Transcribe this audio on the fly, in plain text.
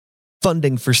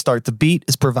Funding for Start the Beat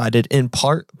is provided in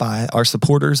part by our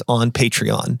supporters on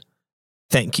Patreon.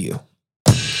 Thank you.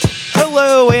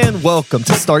 Hello and welcome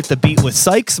to Start the Beat with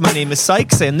Sykes. My name is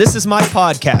Sykes and this is my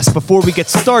podcast. Before we get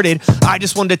started, I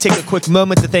just wanted to take a quick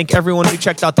moment to thank everyone who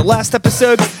checked out the last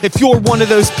episode. If you're one of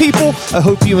those people, I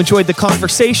hope you enjoyed the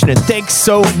conversation and thanks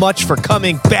so much for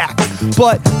coming back.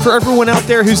 But for everyone out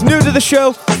there who's new to the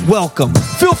show, welcome.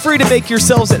 Feel free to make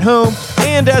yourselves at home.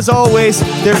 And as always,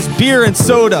 there's beer and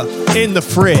soda in the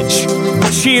fridge.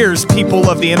 Cheers, people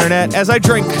of the internet, as I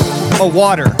drink a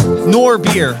water, nor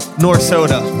beer, nor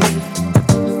soda.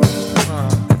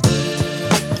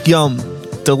 Yum,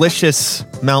 delicious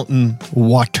mountain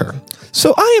water.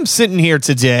 So I am sitting here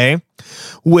today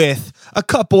with a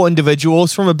couple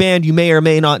individuals from a band you may or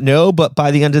may not know, but by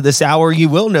the end of this hour, you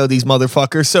will know these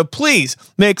motherfuckers. So please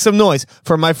make some noise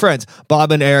for my friends,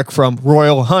 Bob and Eric from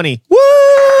Royal Honey. Woo!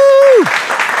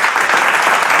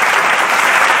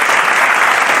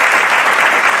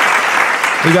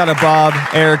 We got a Bob.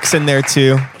 Eric's in there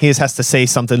too. He just has to say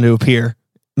something to appear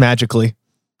magically.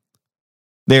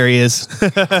 There he is.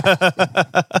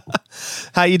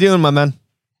 How you doing, my man?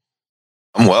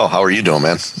 I'm well. How are you doing,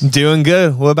 man? Doing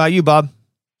good. What about you, Bob?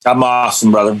 I'm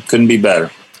awesome, brother. Couldn't be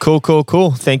better.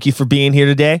 Cool. Thank you for being here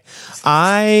today.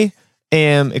 I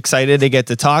am excited to get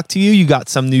to talk to you. You got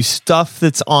some new stuff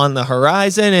that's on the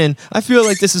horizon, and I feel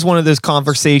like this is one of those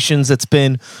conversations that's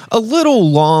been a little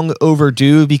long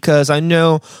overdue because I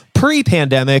know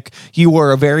pre-pandemic you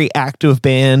were a very active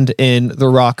band in the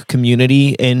rock community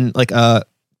in like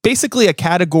basically a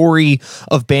category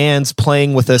of bands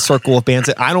playing with a circle of bands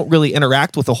that I don't really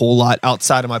interact with a whole lot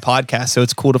outside of my podcast. So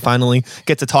it's cool to finally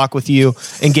get to talk with you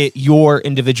and get your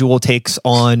individual takes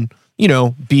on, you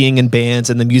know, being in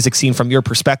bands and the music scene from your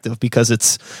perspective, because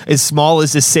it's as small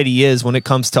as this city is when it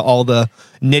comes to all the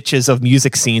niches of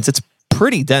music scenes. It's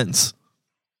pretty dense.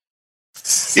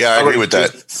 Yeah, I agree with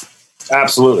that.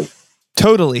 Absolutely.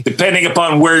 Totally. Depending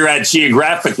upon where you're at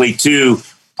geographically too,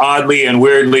 oddly and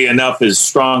weirdly enough, is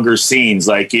stronger scenes.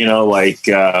 Like, you know, like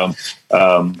a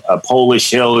Polish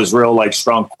Hill is real, like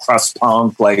strong crust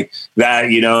punk like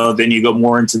that, you know. Then you go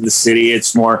more into the city,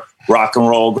 it's more rock and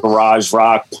roll, garage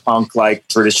rock, punk, like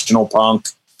traditional punk.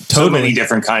 Totally. So many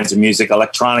different kinds of music.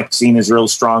 Electronic scene is real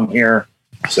strong here.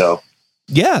 So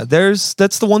yeah, that's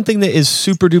the one thing that is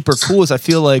super duper cool is I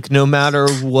feel like no matter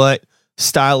what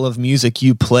style of music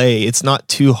you play, it's not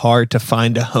too hard to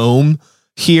find a home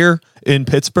here in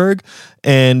Pittsburgh.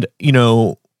 And, you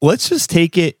know, let's just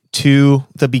take it to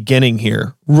the beginning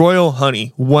here. Royal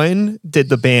Honey, when did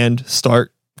the band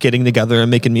start getting together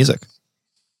and making music?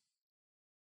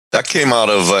 That came out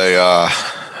of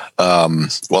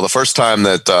the first time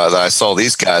that I saw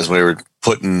these guys, when we were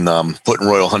putting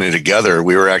Royal Honey together,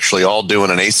 we were actually all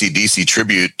doing an AC/DC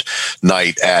tribute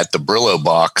night at the Brillo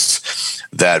Box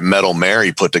that Metal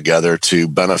Mary put together to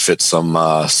benefit some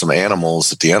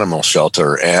animals at the animal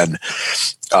shelter. And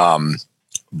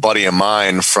buddy of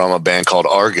mine from a band called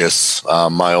Argus,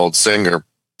 my old singer,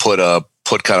 put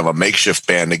kind of a makeshift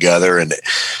band together, and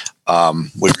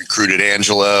we recruited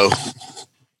Angelo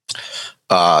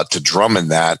to drum in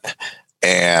that,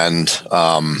 and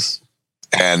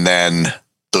then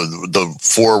the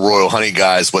four Royal Honey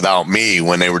guys without me,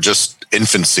 when they were just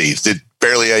infancy, they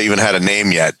barely even had a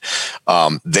name yet.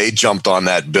 They jumped on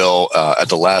that bill at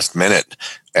the last minute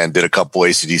and did a couple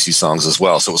AC/DC songs as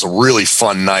well. So it was a really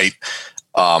fun night.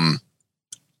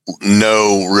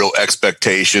 No real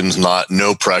expectations,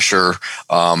 no pressure.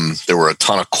 There were a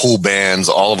ton of cool bands.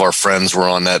 All of our friends were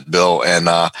on that bill, and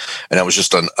it was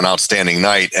just an outstanding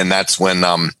night. And that's when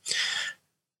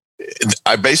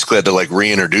I basically had to like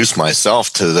reintroduce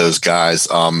myself to those guys.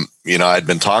 You know, I'd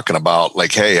been talking about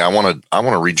like, hey, I want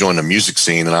to rejoin the music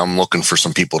scene, and I'm looking for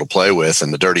some people to play with.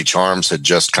 And the Dirty Charms had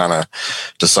just kind of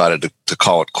decided to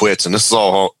call it quits. And this is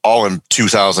all in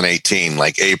 2018,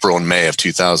 like April and May of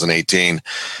 2018.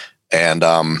 And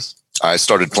I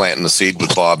started planting the seed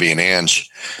with Bobby and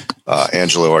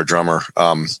Angelo, our drummer.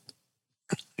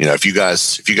 You know, if you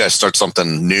guys start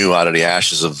something new out of the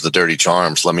ashes of the Dirty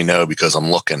Charms, let me know, because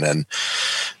I'm looking.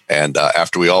 And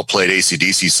after we all played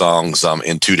AC/DC songs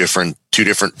in two different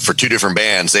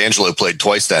bands, Angelo played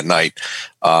twice that night.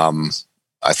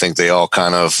 I think they all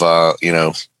kind of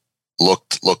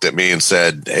looked at me and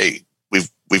said, "Hey,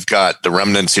 we've got the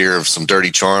remnants here of some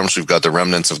Dirty Charms. We've got the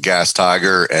remnants of Gas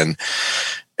Tiger, and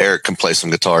Eric can play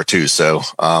some guitar too." So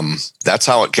that's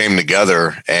how it came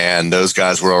together. And those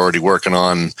guys were already working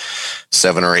on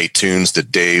 7 or 8 tunes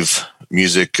that Dave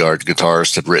Music, our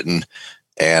guitarist, had written.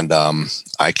 And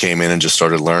I came in and just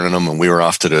started learning them, and we were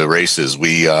off to the races.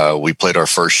 We played our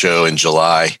first show in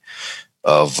July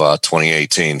of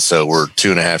 2018. So we're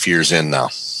 2.5 years in now.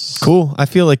 Cool. I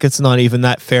feel like it's not even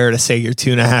that fair to say you're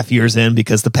 2.5 years in,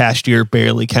 because the past year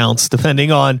barely counts,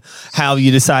 depending on how you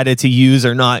decided to use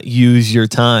or not use your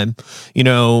time. You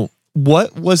know,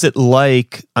 what was it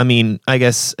like? I mean, I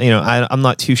guess, you know, I'm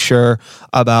not too sure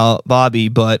about Bobby,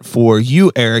 but for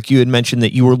you, Eric, you had mentioned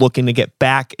that you were looking to get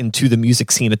back into the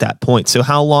music scene at that point. So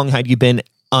how long had you been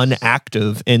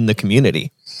unactive in the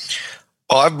community?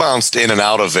 Well, I've bounced in and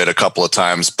out of it a couple of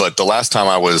times, but the last time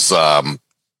I was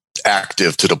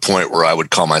active to the point where I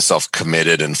would call myself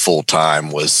committed and full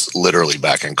time was literally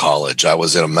back in college. I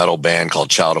was in a metal band called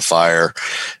Child of Fire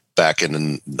back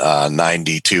in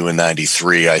 92 and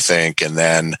 93, I think. And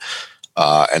then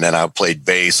I played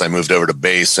bass. I moved over to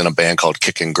bass in a band called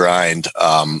Kick and Grind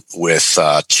with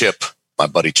Chip, my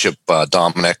buddy Chip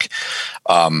Dominic.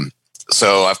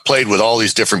 So I've played with all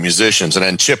these different musicians, and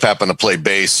then Chip happened to play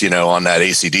bass, you know, on that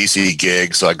AC/DC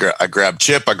gig. So I grabbed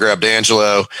Chip, I grabbed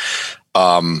Angelo,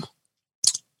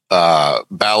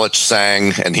 Balich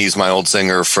sang, and he's my old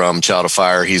singer from Child of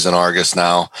Fire. He's in Argus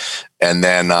now. And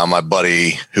then my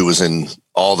buddy who was in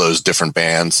all those different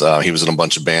bands, he was in a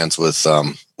bunch of bands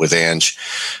with Ange,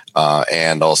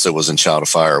 and also was in Child of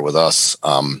Fire with us.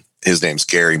 His name's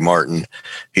Gary Martin.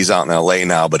 He's out in LA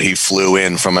now, but he flew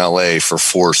in from LA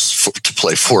to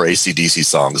play 4 AC/DC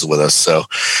songs with us. So,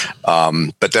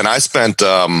 but then I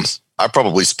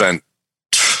probably spent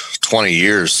 20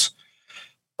 years,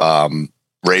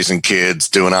 raising kids,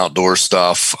 doing outdoor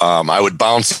stuff. I would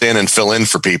bounce in and fill in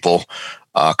for people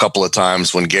a couple of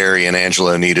times when Gary and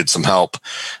Angelo needed some help.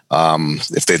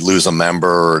 If they'd lose a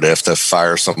member or they have to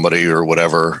fire somebody or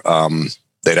whatever,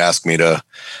 they'd ask me to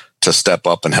step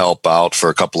up and help out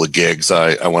for a couple of gigs.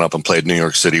 I went up and played New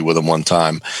York City with them one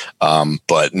time,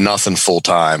 but nothing full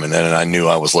time. And then I knew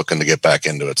I was looking to get back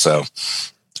into it. So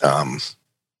it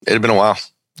had been a while.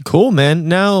 Cool, man.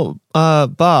 Now,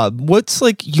 Bob, what's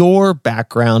like your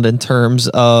background in terms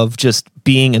of just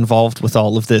being involved with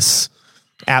all of this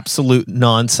absolute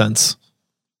nonsense?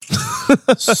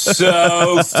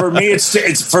 So for me,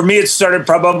 it started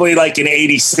probably like in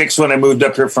 '86 when I moved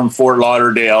up here from Fort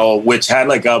Lauderdale, which had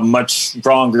like a much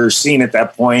stronger scene at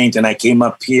that point. And I came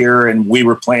up here and we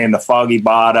were playing the Foggy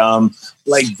Bottom,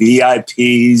 like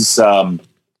VIPs,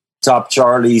 Top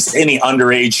Charlies, any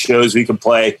underage shows we could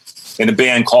play in a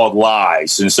band called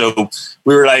Lies. And so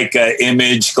we were like an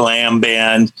image glam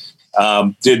band.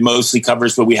 Did mostly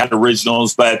covers, but we had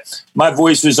originals. But my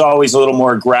voice was always a little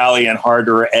more growly and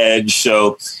harder edge.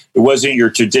 So it wasn't your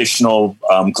traditional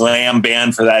glam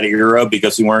band for that era,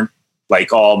 because we weren't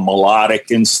like all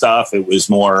melodic and stuff. It was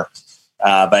more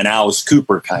of an Alice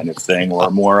Cooper kind of thing,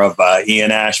 or more of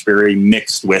Ian Ashbury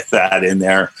mixed with that in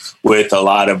there, with a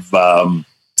lot of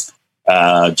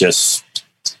just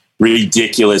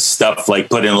ridiculous stuff like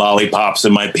putting lollipops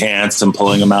in my pants and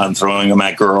pulling them out and throwing them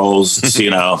at girls,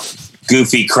 you know,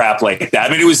 goofy crap like that.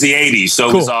 I mean, it was the 80s, so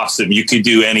It was awesome. You could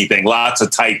do anything. Lots of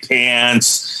tight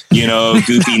pants, you know,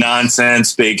 goofy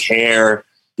nonsense, big hair,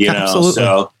 you know. Absolutely.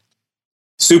 So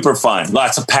super fun.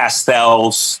 Lots of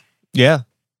pastels. Yeah.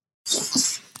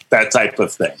 That type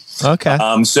of thing.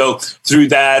 Okay. So through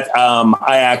that,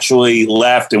 I actually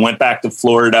left and went back to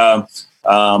Florida.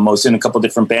 I was in a couple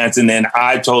different bands, and then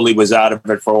I totally was out of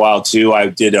it for a while too. I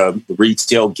did a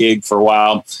retail gig for a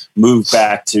while, moved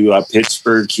back to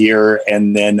Pittsburgh here,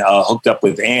 and then hooked up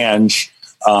with Ange,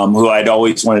 who I'd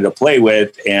always wanted to play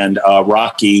with, and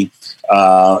Rocky.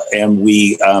 And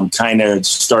we kind of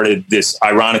started this,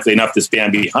 ironically enough, this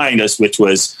band behind us, which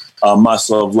was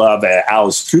Muscle of Love, an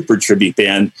Alice Cooper tribute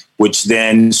band, which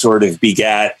then sort of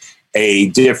begat a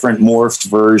different morphed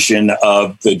version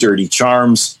of the Dirty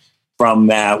Charms. From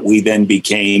that, we then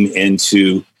became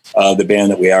into the band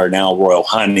that we are now, Royal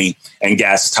Honey, and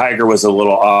Gas Tiger was a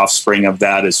little offspring of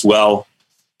that as well.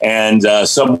 And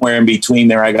somewhere in between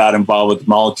there, I got involved with the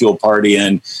Molecule Party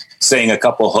and sang a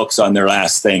couple hooks on their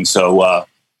last thing. So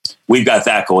we've got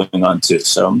that going on too.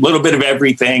 So a little bit of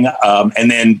everything. And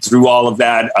then through all of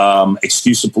that,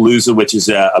 Excusapalooza, which is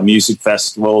a music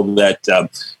festival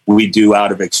that we do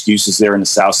out of Excuses there in the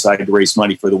South Side to raise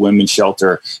money for the women's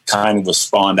shelter, kind of was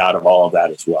spawned out of all of that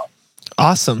as well.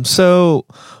 Awesome. So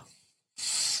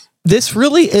this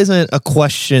really isn't a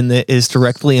question that is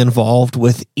directly involved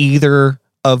with either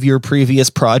of your previous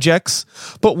projects,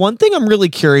 but one thing I'm really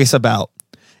curious about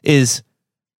is,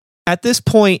 at this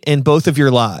point in both of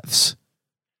your lives,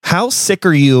 how sick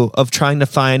are you of trying to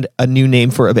find a new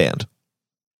name for a band?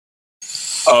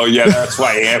 Oh yeah, that's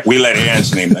why we let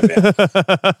Ange name the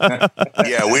band.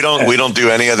 Yeah, we don't do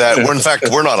any of that. In fact,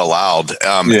 we're not allowed.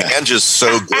 Ange is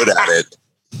so good at it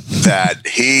that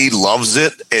he loves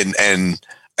it, and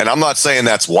And I'm not saying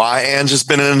that's why Ange has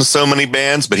been in so many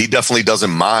bands, but he definitely doesn't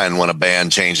mind when a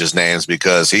band changes names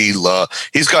because he's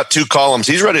got 2 columns.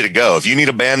 He's ready to go. If you need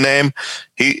a band name,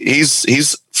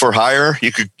 he's for hire.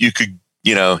 You could,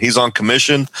 he's on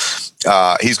commission.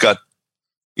 He's got,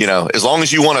 as long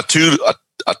as you want a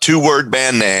 2-word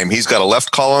band name, he's got a left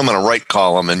column and a right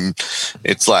column, and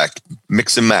it's like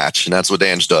mix and match. And that's what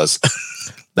Ange does.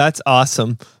 That's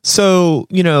awesome. So,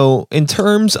 in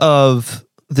terms of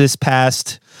this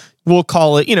past, we'll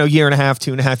call it, year and a half,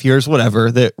 2.5 years, whatever,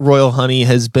 that Royal Honey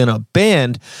has been a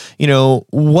band,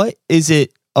 what is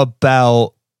it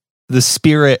about the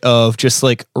spirit of just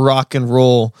like rock and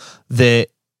roll that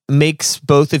makes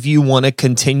both of you want to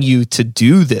continue to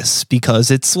do this?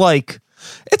 Because it's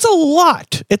a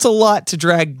lot to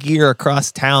drag gear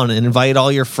across town and invite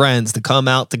all your friends to come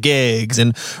out to gigs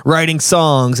and writing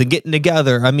songs and getting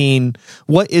together. I mean,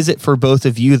 what is it for both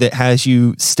of you that has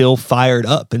you still fired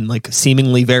up and like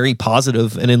seemingly very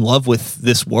positive and in love with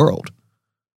this world?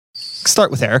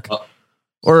 Start with Eric,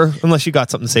 or unless you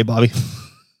got something to say, Bobby.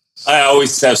 I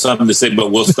always have something to say,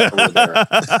 but we'll start with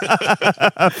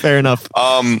Eric. Fair enough.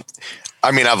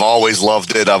 I've always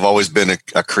loved it. I've always been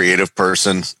a creative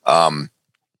person.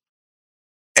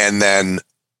 And then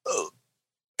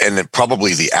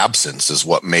probably the absence is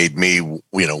what made me,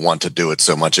 want to do it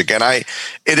so much again.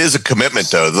 It is a commitment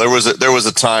though. There was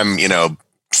a time,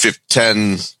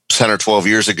 10 or 12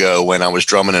 years ago when I was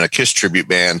drumming in a Kiss tribute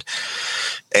band,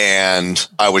 and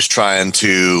I was trying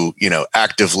to,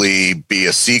 actively be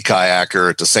a sea kayaker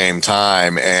at the same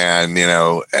time. And,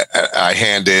 I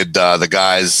handed the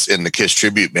guys in the Kiss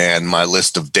tribute band my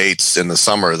list of dates in the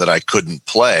summer that I couldn't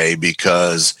play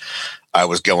because I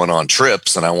was going on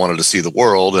trips and I wanted to see the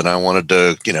world and I wanted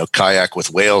to, kayak with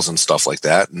whales and stuff like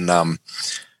that.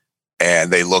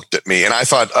 And they looked at me and I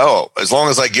thought, oh, as long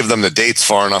as I give them the dates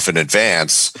far enough in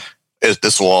advance,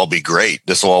 this will all be great.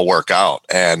 This will all work out.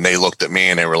 And they looked at me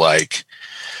and they were like,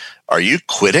 are you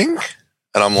quitting?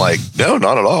 And I'm like, no,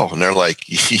 not at all. And they're like,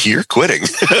 you're quitting.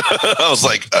 I was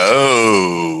like,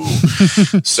 oh.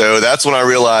 So that's when I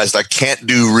realized I can't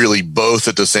do really both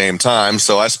at the same time.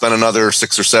 So I spent another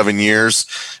 6 or 7 years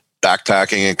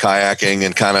backpacking and kayaking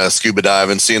and kind of scuba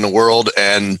diving, seeing the world.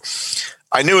 And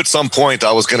I knew at some point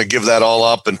I was going to give that all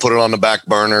up and put it on the back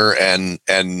burner, and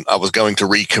I was going to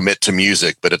recommit to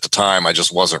music. But at the time, I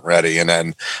just wasn't ready. And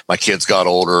then my kids got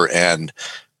older, and a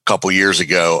couple years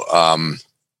ago,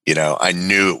 I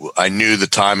knew the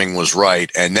timing was right.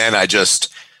 And then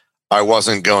I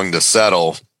wasn't going to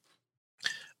settle.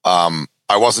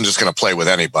 I wasn't just going to play with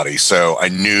anybody. So I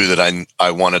knew that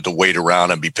I wanted to wait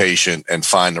around and be patient and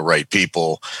find the right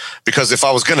people, because if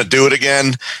I was going to do it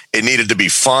again, it needed to be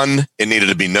fun. It needed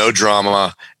to be no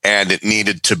drama, and it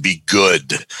needed to be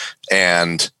good.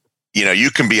 And,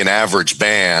 you can be an average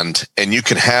band and you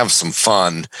can have some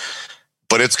fun,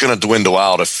 but it's going to dwindle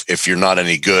out if you're not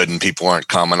any good and people aren't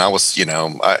coming. I was,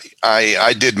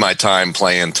 I did my time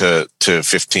playing to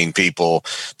 15 people,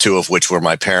 2 of which were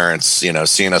my parents, seeing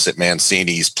us at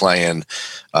Mancini's playing,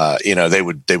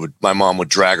 my mom would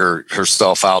drag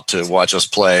herself out to watch us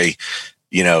play,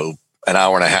 an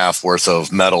hour and a half worth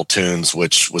of metal tunes,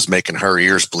 which was making her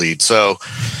ears bleed. So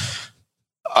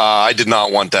I did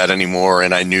not want that anymore.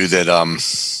 And I knew that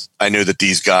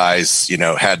these guys,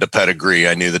 had the pedigree.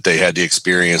 I knew that they had the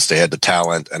experience, they had the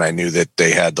talent, and I knew that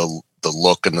they had the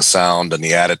look and the sound and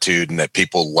the attitude, and that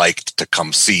people liked to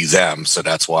come see them. So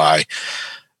that's why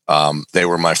they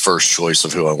were my first choice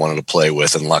of who I wanted to play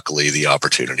with. And luckily the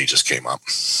opportunity just came up.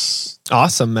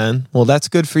 Awesome, man. Well, that's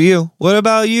good for you. What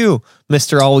about you,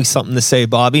 Mr. Always Something to Say,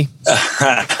 Bobby?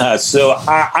 So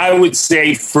I would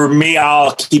say for me,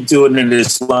 I'll keep doing it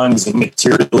as long as the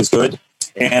material is good.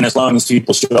 And as long as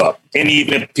people show up, and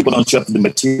even if people don't show up, the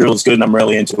material is good and I'm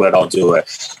really into it, I'll do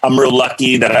it. I'm real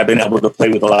lucky that I've been able to play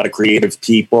with a lot of creative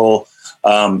people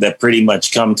that pretty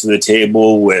much come to the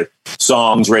table with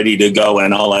songs ready to go.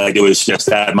 And all I do is just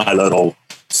add my little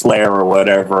flair or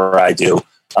whatever I do.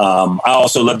 I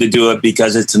also love to do it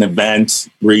because it's an event,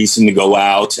 reason to go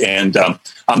out, and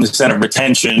I'm the center of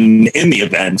attention in the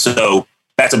event. So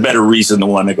that's a better reason to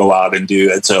want to go out and do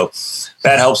it. So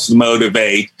that helps to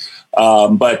motivate.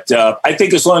 But I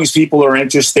think as long as people are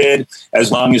interested,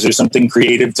 as long as there's something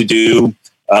creative to do,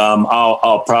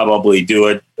 I'll probably do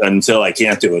it until I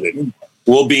can't do it.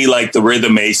 We'll be like the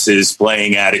Rhythm Aces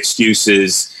playing at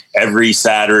Excuses every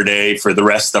Saturday for the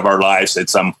rest of our lives at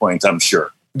some point, I'm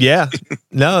sure. Yeah,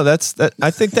 no,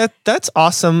 I think that's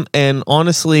awesome. And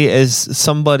honestly, as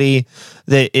somebody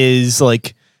that is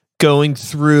like going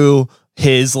through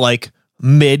his like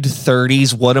mid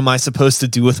 30s, what am I supposed to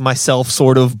do with myself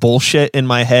sort of bullshit in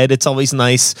my head. It's always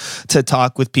nice to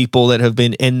talk with people that have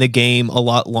been in the game a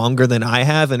lot longer than I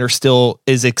have and are still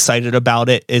as excited about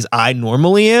it as I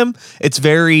normally am. It's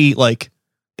very like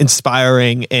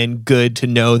inspiring and good to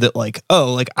know that like,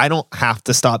 oh, like I don't have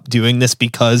to stop doing this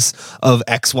because of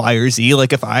X, Y, or Z.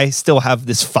 Like if I still have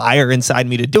this fire inside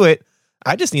me to do it,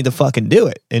 I just need to fucking do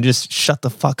it and just shut the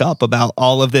fuck up about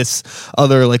all of this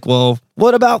other like, well,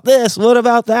 what about this? What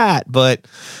about that? But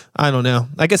I don't know.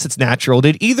 I guess it's natural.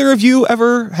 Did either of you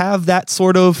ever have that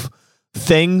sort of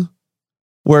thing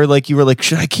where like you were like,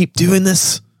 should I keep doing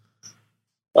this?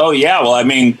 Oh yeah. Well, I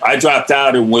mean, I dropped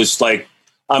out and was like,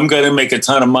 I'm going to make a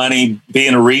ton of money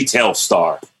being a retail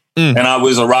star. And I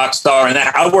was a rock star. And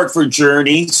I worked for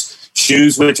Journeys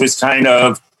Shoes, which was kind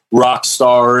of rock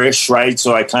star-ish, right?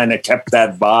 So I kind of kept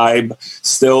that vibe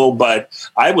still, but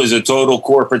I was a total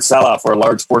corporate sellout for a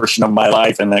large portion of my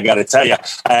life. And I got to tell you,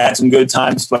 I had some good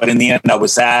times, but in the end I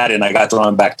was sad and I got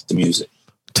drawn back to music.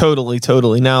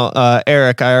 Totally. Now,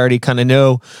 Eric, I already kind of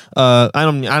know, I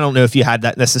don't know if you had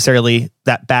that necessarily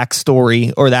that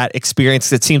backstory or that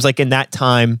experience. It seems like in that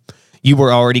time you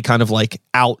were already kind of like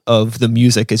out of the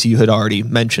music, as you had already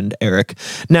mentioned, Eric.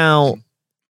 Now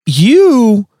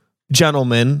you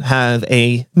gentlemen have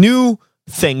a new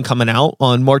thing coming out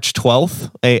on March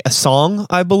 12th, a song,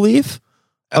 I believe.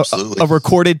 Absolutely. A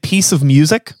recorded piece of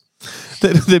music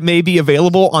that may be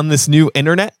available on this new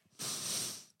internet.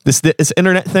 This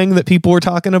internet thing that people were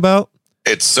talking about.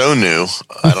 It's so new.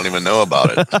 I don't even know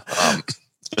about it.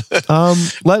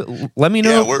 Let me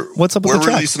know what's up with the track.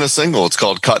 We're releasing a single. It's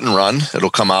called Cut and Run.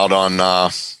 It'll come out on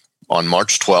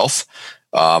March 12th.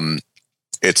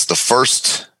 It's the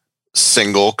first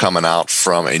single coming out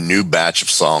from a new batch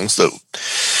of songs that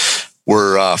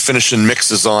we're finishing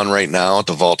mixes on right now at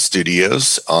the Vault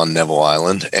Studios on Neville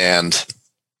Island, and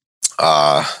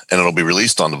it'll be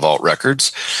released on the Vault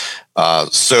Records.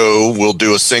 So we'll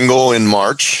do a single in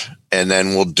March, and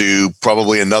then we'll do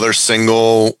probably another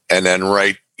single, and then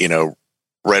right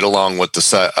along with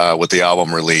the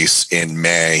album release in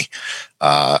May,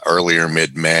 earlier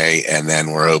mid-May, and then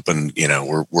we're open.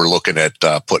 We're looking at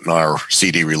putting our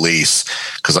CD release,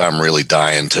 because I'm really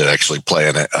dying to actually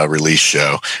play a release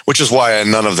show, which is why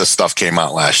none of this stuff came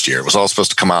out last year. It was all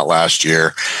supposed to come out last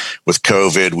year. With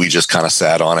COVID, we just kind of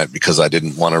sat on it because I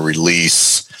didn't want to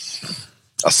release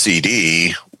a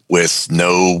CD with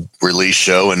no release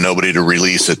show and nobody to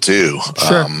release it to.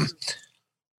 Sure.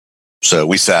 So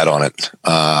we sat on it.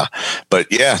 But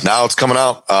yeah, now it's coming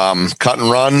out. Cut and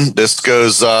Run. This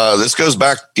goes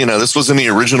back, this was in the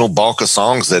original bulk of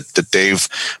songs that Dave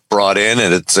brought in,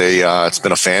 and it's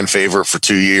been a fan favorite for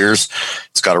 2 years.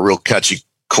 It's got a real catchy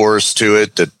chorus to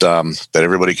it that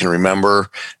everybody can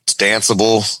remember. It's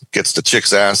danceable, gets the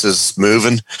chicks' asses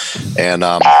moving, and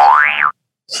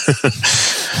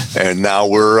and now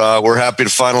we're happy to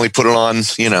finally put it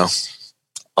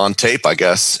on tape, I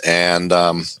guess. And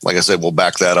like I said, we'll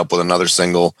back that up with another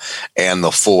single and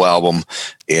the full album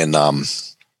in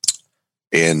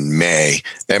May.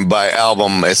 And by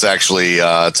album, it's actually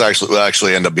will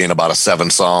actually end up being about a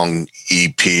 7-song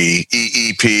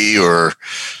EP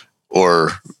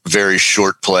or very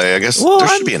short play. I guess there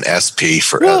should be an SP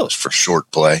for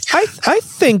short play. I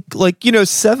think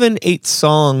 7-8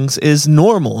 songs is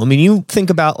normal. I mean, you think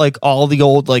about like all the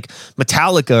old like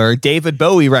Metallica or David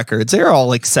Bowie records, they're all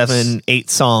like 7-8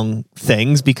 song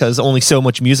things because only so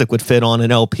much music would fit on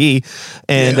an LP.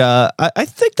 And I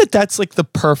think that's like the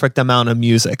perfect amount of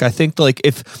music. I think like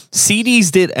if CDs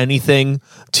did anything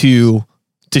to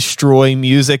destroy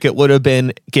music, it would have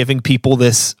been giving people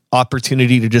this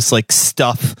opportunity to just like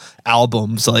stuff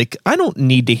albums. Like, I don't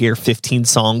need to hear 15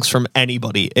 songs from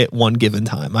anybody at one given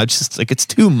time. I just like, it's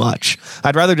too much.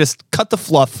 I'd rather just cut the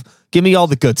fluff. Give me all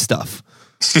the good stuff.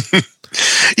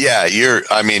 Yeah, you're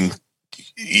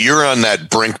on that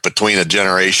brink between the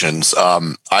generations.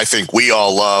 I think we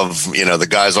all love, the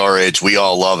guys our age, we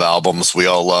all love albums. We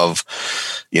all love,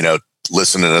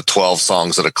 listening to 12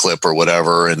 songs at a clip or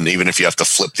whatever. And even if you have to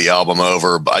flip the album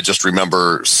over, I just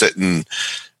remember sitting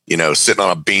on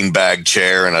a beanbag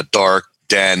chair in a dark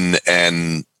den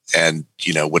and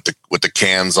with the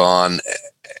cans on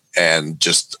and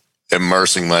just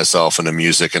immersing myself in the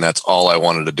music. And that's all I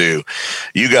wanted to do.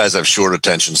 You guys have short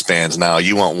attention spans now.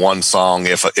 You want one song,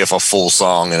 if a full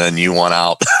song, and then you want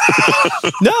out.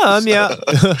 No, I'm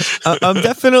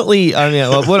definitely,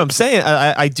 what I'm saying,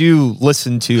 I do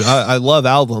listen to, I love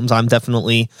albums. I'm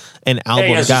definitely an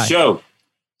album guy. Show.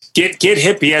 Get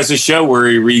Hippie has a show where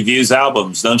he reviews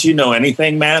albums. Don't you know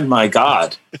anything, man? My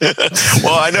God.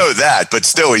 Well, I know that, but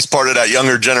still, he's part of that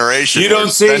younger generation. You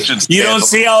don't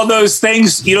see all those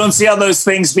things. You don't see all those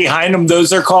things behind him.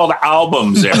 Those are called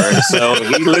albums, Eric. So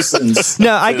he listens.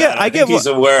 No, I get. He's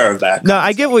aware of that. No,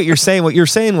 I get what you're saying. What you're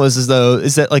saying is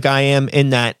that like I am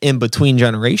in that in between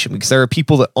generation, because there are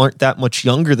people that aren't that much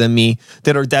younger than me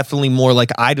that are definitely more like,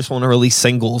 I just want to release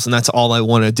singles and that's all I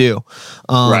want to do.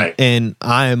 Right. And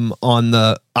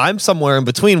I'm somewhere in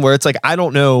between where it's like, I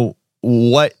don't know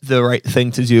what the right thing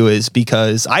to do is,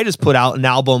 because I just put out an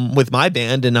album with my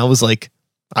band and I was like,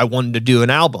 I wanted to do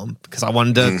an album because I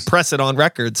wanted to press it on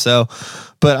record. So,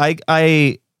 but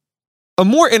a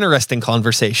more interesting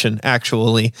conversation,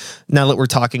 actually, now that we're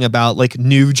talking about like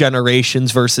new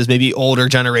generations versus maybe older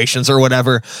generations or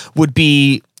whatever, would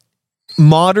be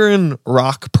modern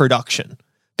rock production.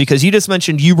 Because you just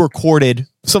mentioned you recorded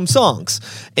some songs,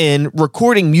 and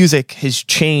recording music has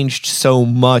changed so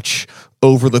much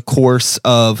over the course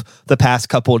of the past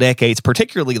couple of decades,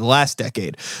 particularly the last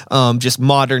decade. Just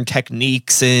modern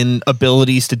techniques and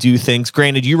abilities to do things.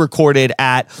 Granted, you recorded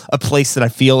at a place that I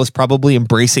feel is probably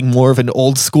embracing more of an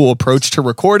old school approach to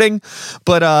recording.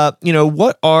 But,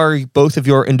 what are both of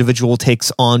your individual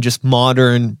takes on just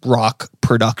modern rock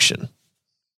production?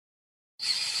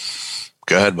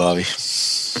 Go ahead, Bobby.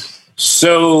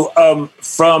 So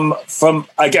from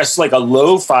I guess like a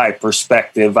lo-fi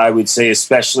perspective, I would say,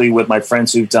 especially with my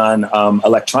friends who've done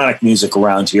electronic music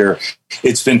around here,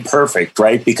 it's been perfect,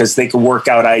 right? Because they can work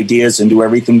out ideas and do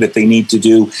everything that they need to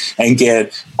do and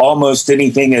get almost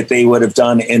anything that they would have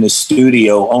done in a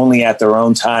studio only at their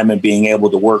own time, and being able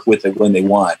to work with it when they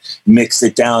want, mix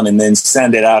it down and then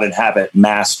send it out and have it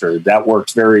mastered. That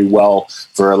worked very well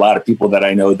for a lot of people that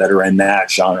I know that are in that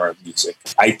genre of music.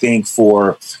 I think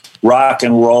for rock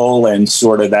and roll and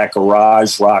sort of that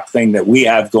garage rock thing that we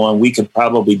have going, we could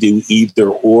probably do either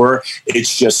or.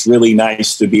 It's just really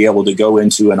nice to be able to go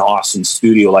into an awesome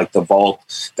studio like the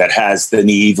Vault that has the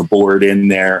Neve board in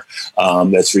there,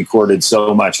 that's recorded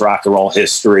so much rock and roll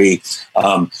history.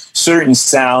 Certain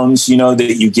sounds,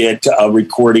 that you get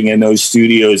recording in those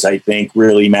studios, I think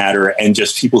really matter, and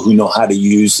just people who know how to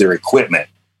use their equipment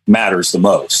matters the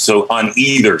most. So on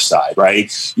either side,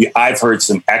 right? I've heard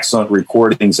some excellent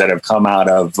recordings that have come out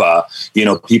of,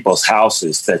 people's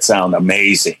houses that sound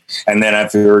amazing. And then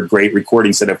I've heard great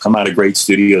recordings that have come out of great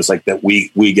studios like that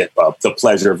we get the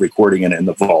pleasure of recording it in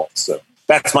the Vault. So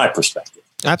that's my perspective.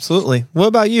 Absolutely. What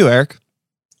about you, Eric?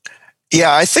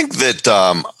 Yeah, I think that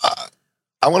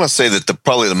I want to say that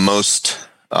probably the most...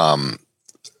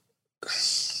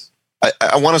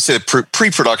 I want to say that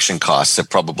pre-production costs have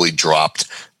probably dropped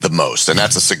the most, and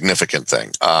that's a significant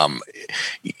thing.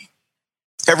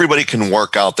 Everybody can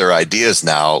work out their ideas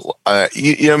now. I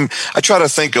try to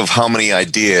think of how many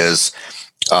ideas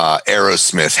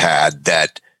Aerosmith had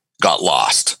that got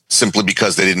lost simply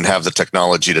because they didn't have the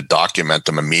technology to document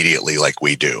them immediately like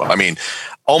we do. I mean,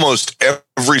 almost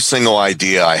every single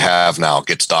idea I have now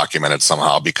gets documented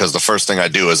somehow, because the first thing I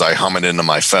do is I hum it into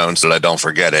my phone so that I don't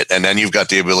forget it. And then you've got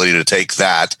the ability to take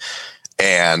that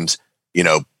and,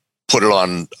 put it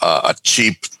on a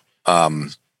cheap home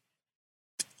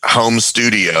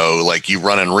studio, like you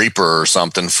run in Reaper or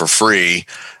something for free.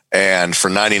 And for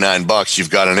 $99, you've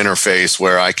got an interface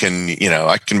where I can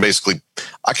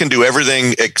do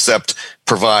everything except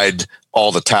provide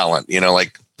all the talent,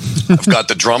 like I've got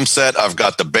the drum set, I've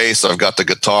got the bass, I've got the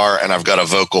guitar, and I've got a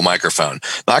vocal microphone.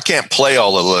 Now, I can't play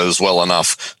all of those well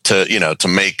enough to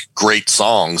make great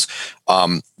songs.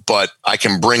 But I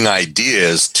can bring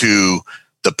ideas to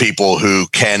the people who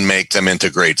can make them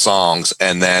into great songs.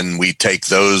 And then we take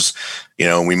those,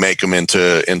 we make them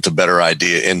into better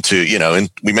idea,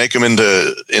 we make them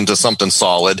into something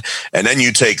solid. And then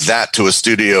you take that to a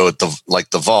studio at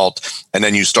the Vault, and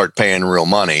then you start paying real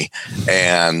money.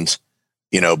 And,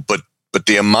 but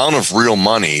the amount of real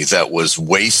money that was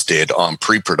wasted on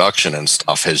pre-production and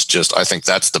stuff I think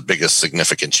that's the biggest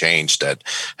significant change that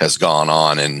has gone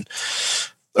on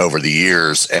over the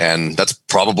years. And that's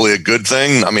probably a good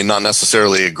thing. I mean, not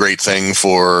necessarily a great thing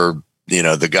for,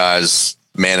 the guys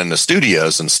manning the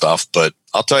studios and stuff, but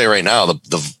I'll tell you right now,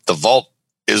 the Vault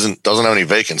doesn't have any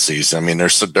vacancies. I mean,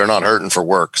 they're not hurting for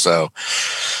work. So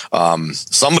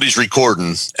somebody's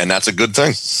recording, and that's a good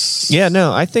thing. Yeah,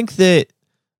 no, I think that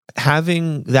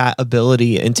having that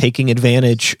ability and taking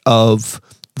advantage of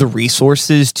the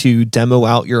resources to demo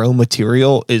out your own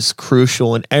material is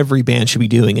crucial, and every band should be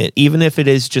doing it, even if it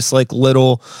is just like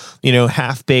little,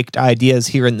 half-baked ideas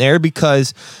here and there,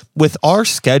 because with our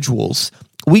schedules,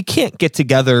 we can't get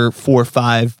together 4,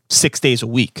 5, 6 days a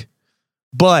week.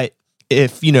 But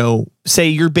if, say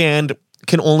your band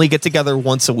can only get together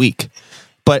once a week,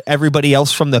 but everybody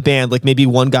else from the band, like maybe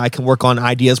one guy can work on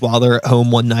ideas while they're at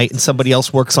home one night and somebody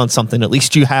else works on something. At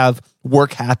least you have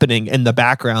work happening in the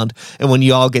background. And when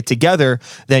you all get together,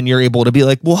 then you're able to be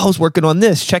like, well, I was working on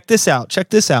this. Check this out. Check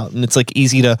this out. And it's like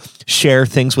easy to share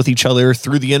things with each other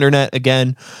through the internet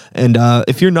again. And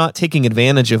if you're not taking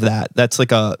advantage of that, that's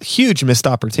like a huge missed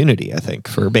opportunity, I think,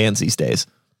 for bands these days.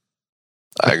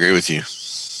 I agree with you.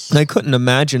 I couldn't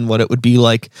imagine what it would be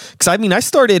like. Because I mean, I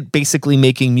started basically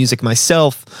making music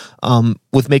myself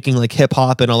with making like hip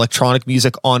hop and electronic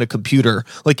music on a computer,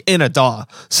 like in a DAW.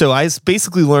 So I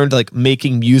basically learned like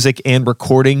making music and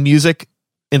recording music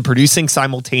and producing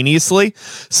simultaneously.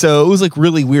 So it was like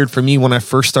really weird for me when I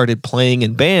first started playing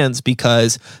in bands,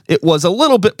 because it was a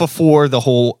little bit before the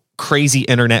whole crazy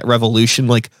internet revolution.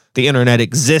 Like the internet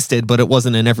existed, but it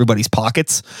wasn't in everybody's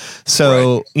pockets.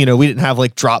 So, right. You know, we didn't have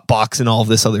like Dropbox and all of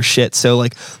this other shit. So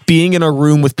like being in a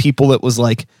room with people that was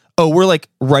like, oh, we're like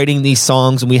writing these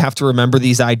songs and we have to remember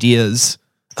these ideas.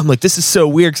 I'm like, this is so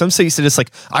weird. Cause I'm so used to just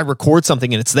like, I record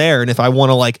something and it's there. And if I want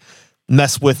to like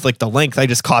mess with like the length, I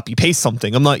just copy paste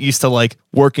something. I'm not used to like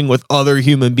working with other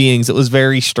human beings. It was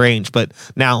very strange, but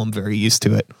now I'm very used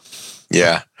to it.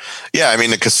 Yeah. Yeah. I mean,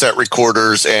 the cassette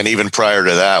recorders, and even prior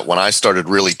to that, when I started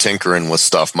really tinkering with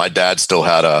stuff, my dad still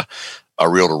had a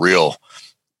reel-to-reel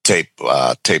tape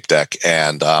deck.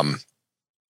 And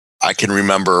I can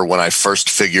remember when I first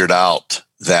figured out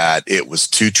that it was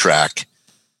 2-track.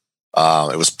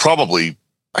 It was probably,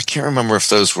 I can't remember if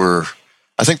those were,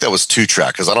 I think that was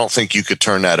 2-track, because I don't think you could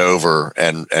turn that over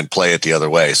and play it the other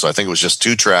way. So I think it was just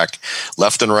 2-track,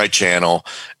 left and right channel.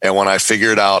 And when I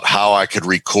figured out how I could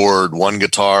record one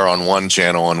guitar on one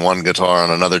channel and one guitar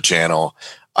on another channel,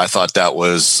 I thought that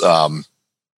was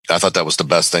the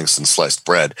best thing since sliced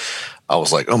bread. I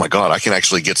was like, oh my God, I can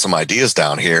actually get some ideas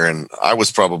down here. And I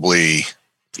was probably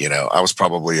in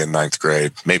 9th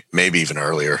grade, maybe even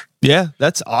earlier. Yeah,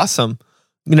 that's awesome.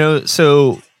 You know,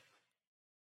 so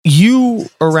you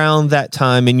around that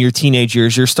time in your teenage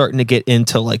years, you're starting to get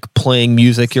into like playing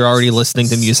music. You're already listening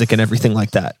to music and everything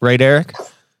like that. Right, Eric?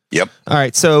 Yep. All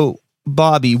right. So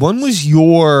Bobby, when was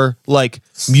your like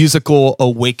musical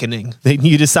awakening that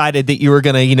you decided that you were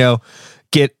going to, you know,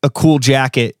 get a cool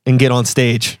jacket and get on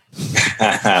stage?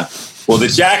 Well, the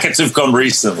jackets have come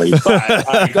recently, but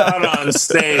I got on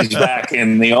stage back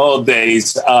in the old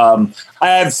days. I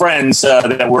had friends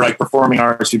that were like performing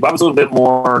arts people. I was a little bit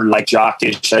more like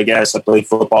jockish, I guess. I played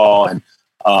football, and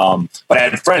but I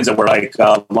had friends that were like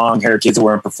long-haired kids that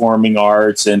were in performing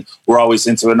arts and were always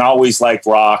into it, and always liked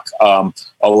rock,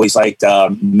 always liked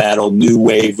metal. New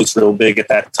wave was real big at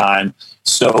that time.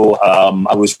 So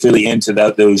I was really into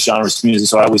those genres of music.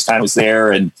 So I always kind of was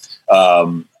there, and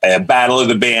a Battle of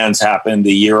the Bands happened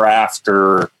the year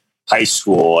after high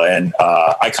school, and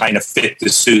I kind of fit the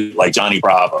suit like Johnny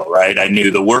Bravo, right? I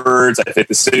knew the words, I fit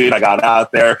the suit, I got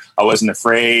out there, I wasn't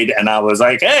afraid, and I was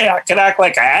like, hey, I can act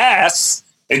like an ass,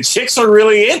 and chicks are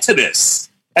really into this.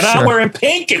 And sure. I'm wearing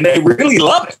pink, and they really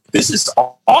love it. This is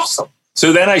awesome.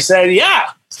 So then I said,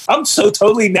 yeah, I'm so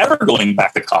totally never going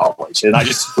back to college. And I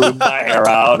just grew my hair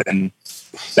out, and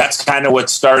that's kind of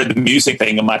what started the music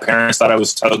thing. And my parents thought I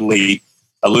was totally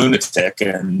a lunatic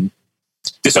and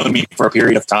disowned me for a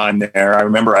period of time there. I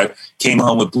remember I came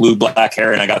home with blue black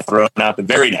hair and I got thrown out the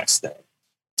very next day.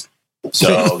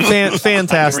 So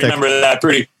fantastic. I can remember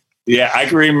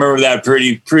that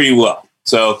pretty well.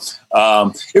 So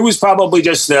it was probably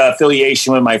just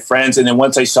affiliation with my friends. And then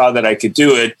once I saw that I could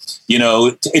do it, you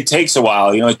know, it takes a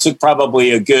while. You know, it took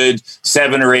probably a good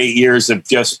 7 or 8 years of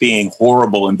just being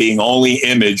horrible and being only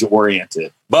image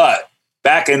oriented. But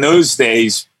back in those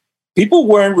days, people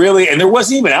weren't really, and there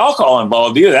wasn't even alcohol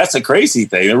involved either. That's a crazy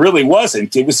thing. It really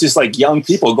wasn't. It was just like young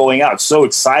people going out so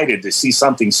excited to see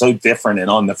something so different and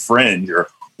on the fringe or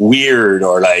weird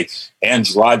or like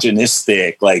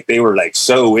androgynistic. Like they were like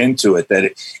so into it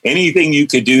that anything you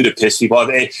could do to piss people off.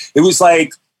 It was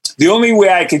like the only way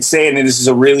I could say it, and this is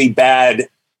a really bad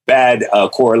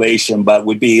correlation, but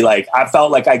would be like, I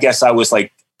felt like, I guess I was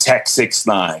like Tech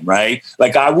 6ix9ine, right?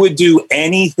 Like I would do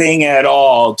anything at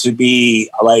all to be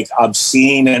like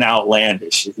obscene and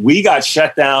outlandish. We got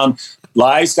shut down.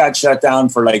 Lies got shut down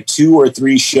for like 2 or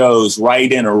 3 shows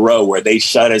right in a row where they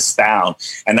shut us down.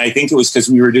 And I think it was because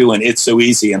we were doing It's So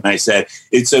Easy. And I said,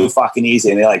 it's so fucking easy.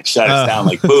 And they like shut us down,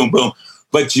 like boom, boom.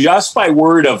 But just by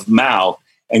word of mouth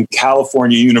and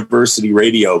California University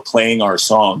Radio playing our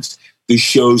songs, the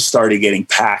shows started getting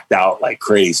packed out like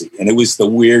crazy. And it was the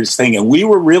weirdest thing. And we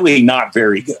were really not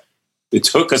very good. It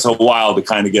took us a while to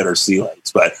kind of get our sea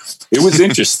legs, but it was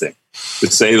interesting to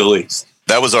say the least.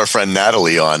 That was our friend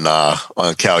Natalie on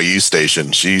Cal U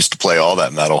station. She used to play all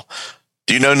that metal.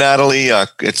 Do you know Natalie?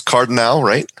 It's Cardinal,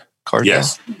 right? Cardinal?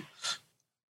 Yes.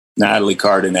 Natalie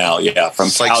Cardinal. Yeah. From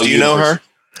Sykes, do you know her?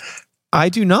 I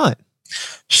do not.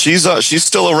 She's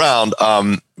still around.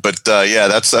 But yeah,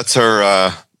 that's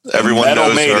her. Everyone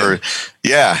knows her.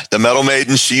 Yeah, the Metal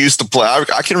Maiden. She used to play.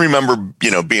 I can remember,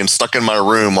 being stuck in my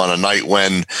room on a night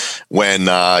when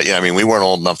we weren't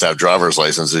old enough to have driver's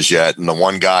licenses yet, and the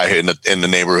one guy in the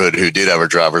neighborhood who did have a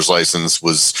driver's license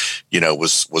was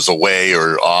away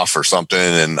or off or something,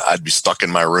 and I'd be stuck in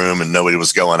my room and nobody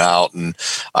was going out, and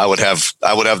I would have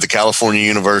the California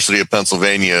University of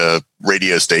Pennsylvania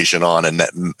radio station on, and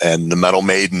the Metal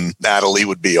Maiden Natalie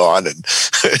would be on, and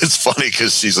it's funny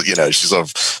because she's a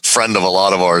friend of a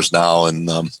lot of ours now,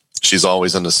 and she's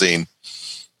always in the scene.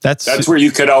 That's where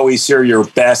you could always hear your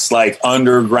best, like,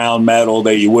 underground metal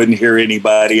that you wouldn't hear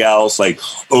anybody else, like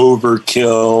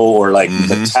Overkill or like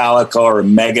Metallica or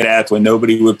Megadeth, when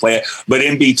nobody would play it. But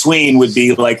in between would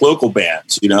be like local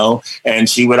bands, and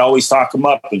she would always talk them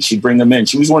up and she'd bring them in.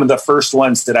 She was one of the first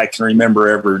ones that I can remember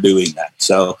ever doing that.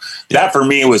 So that for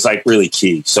me was like really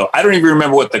key. So I don't even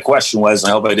remember what the question was.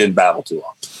 And I hope I didn't babble too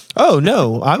long. Oh,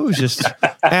 no, I was just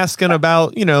asking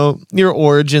about, your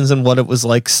origins and what it was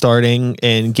like starting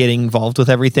and getting involved with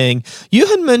everything. You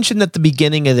had mentioned at the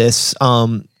beginning of this,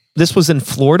 this was in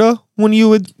Florida when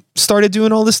you had started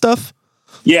doing all this stuff?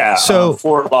 Yeah, so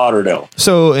Fort Lauderdale.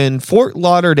 So in Fort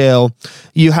Lauderdale,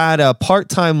 you had a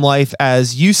part-time life,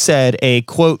 as you said, a,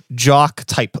 quote, jock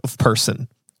type of person.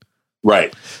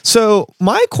 Right. So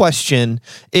my question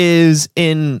is,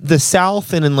 in the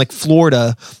South and in like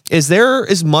Florida, is there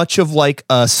as much of like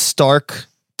a stark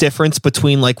difference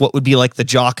between like what would be like the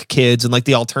jock kids and like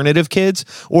the alternative kids?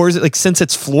 Or is it like, since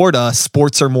it's Florida,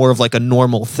 sports are more of like a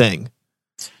normal thing?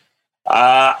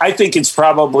 I think it's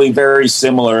probably very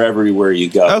similar everywhere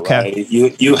you go. Okay.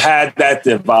 Right? You had that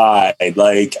divide.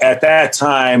 Like at that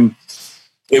time,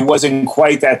 it wasn't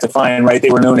quite that defined, right? They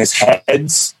were known as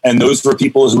heads, and those were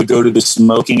people who would go to the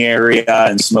smoking area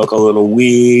and smoke a little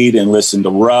weed and listen to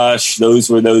Rush. Those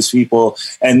were those people.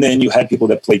 And then you had people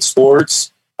that played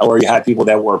sports, or you had people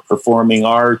that were performing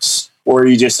arts, or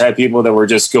you just had people that were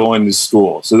just going to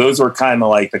school. So those were kind of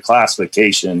like the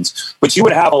classifications. But you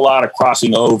would have a lot of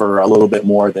crossing over, a little bit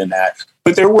more than that.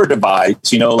 But there were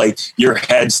divides, like your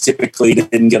heads typically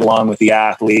didn't get along with the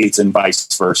athletes and vice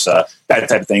versa, that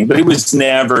type of thing. But it was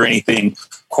never anything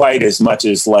quite as much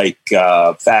as like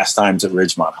Fast Times at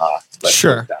Ridgemont High.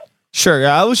 Sure. Sure.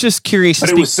 I was just curious. But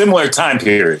it was similar time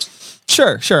period.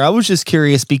 Sure. I was just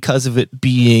curious because of it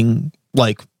being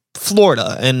like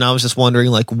Florida, and I was just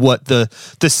wondering like what the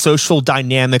social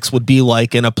dynamics would be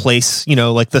like in a place,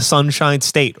 like the Sunshine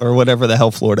State or whatever the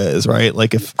hell Florida is, right?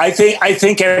 Like if I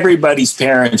think everybody's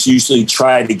parents usually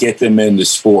try to get them into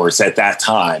sports at that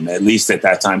time, at least at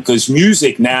that time, because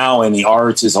music now and the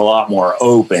arts is a lot more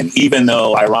open, even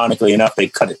though ironically enough, they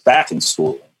cut it back in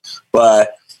school.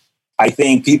 But I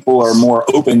think people are more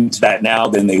open to that now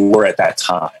than they were at that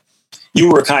time. You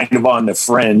were kind of on the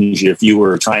fringe if you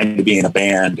were trying to be in a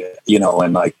band, in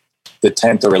like the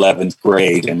 10th or 11th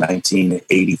grade in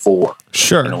 1984.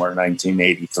 Sure. Or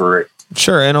 1983.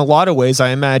 Sure. In a lot of ways, I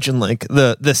imagine like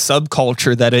the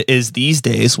subculture that it is these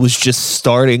days was just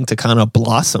starting to kind of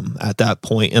blossom at that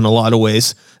point in a lot of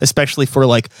ways, especially for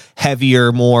like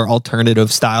heavier, more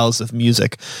alternative styles of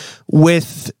music.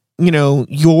 With,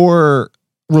 your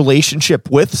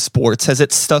relationship with sports, has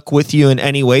it stuck with you in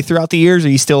any way throughout the years? Are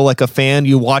you still like a fan?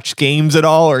 You watch games at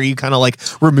all, or are you kind of like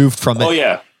removed from it? Oh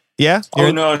yeah. Yeah.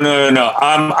 No.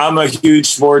 I'm a huge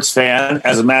sports fan.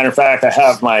 As a matter of fact, I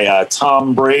have my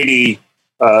Tom Brady,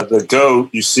 the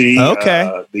GOAT. You see,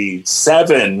 the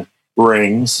 7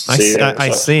 rings.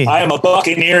 I see. I am a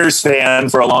Buccaneers fan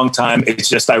for a long time. It's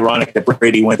just ironic that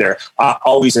Brady went there. I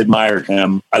always admired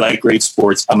him. I like great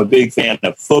sports. I'm a big fan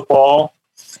of football.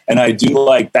 And I do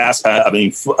like baseball,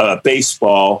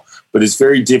 but it's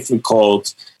very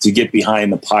difficult to get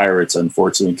behind the Pirates,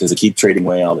 unfortunately, because they keep trading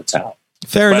away all the talent.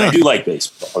 Fair enough. I do like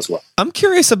baseball as well. I'm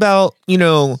curious about,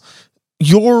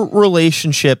 your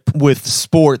relationship with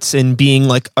sports and being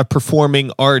like a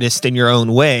performing artist in your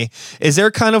own way. Is there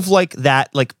kind of like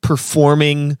that, like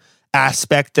performing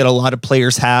aspect that a lot of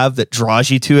players have that draws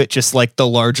you to it? Just like the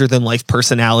larger than life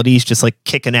personalities, just like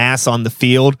kicking ass on the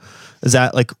field. Is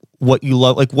that like what you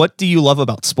love? Like, what do you love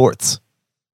about sports?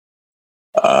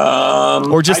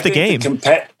 Or just the game?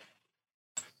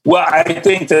 Well, I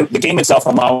think the game itself,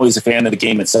 I'm always a fan of the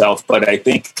game itself, but I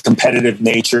think competitive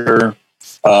nature,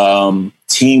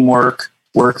 teamwork,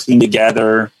 working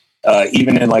together,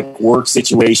 even in like work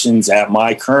situations at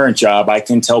my current job, I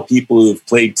can tell people who've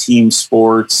played team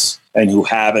sports and who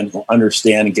haven't, who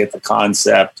understand and get the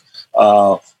concept,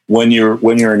 when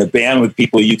you're in a band with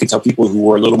people, you can tell people who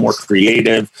are a little more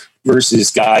creative versus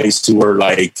guys who are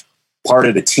like part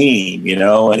of the team,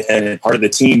 and part of the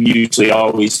team usually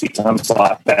always becomes a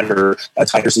lot better, a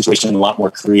tighter situation, a lot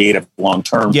more creative long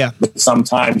term. Yeah. But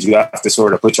sometimes you have to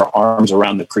sort of put your arms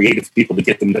around the creative people to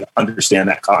get them to understand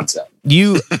that concept.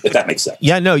 If that makes sense.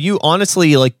 Yeah, no, you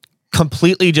honestly like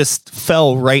completely just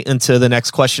fell right into the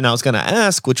next question I was going to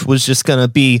ask, which was just going to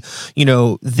be,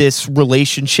 this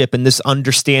relationship and this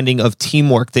understanding of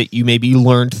teamwork that you maybe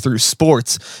learned through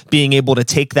sports, being able to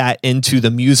take that into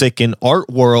the music and art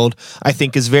world, I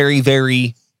think is very,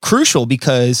 very crucial,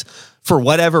 because for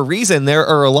whatever reason, there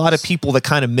are a lot of people that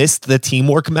kind of missed the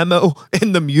teamwork memo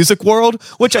in the music world,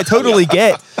 which I totally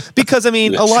get, because I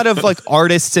mean, a lot of like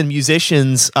artists and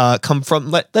musicians come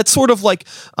from that sort of like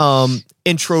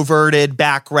introverted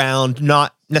background,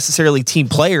 not necessarily team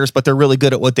players, but they're really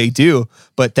good at what they do.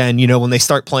 But then, when they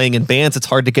start playing in bands, it's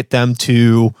hard to get them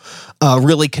to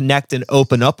really connect and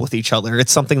open up with each other.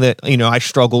 It's something that, I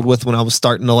struggled with when I was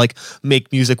starting to like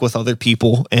make music with other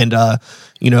people, and,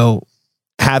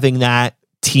 having that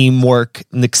teamwork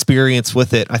and experience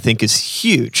with it, I think, is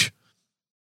huge.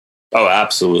 Oh,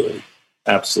 absolutely.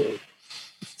 Absolutely.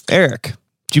 Eric,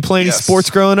 did you play any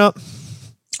sports growing up?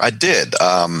 I did.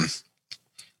 I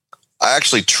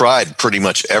actually tried pretty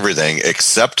much everything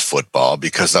except football,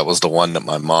 because that was the one that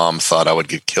my mom thought I would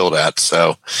get killed at.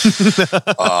 So,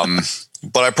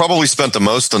 but I probably spent the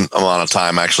most amount of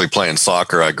time actually playing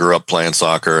soccer. I grew up playing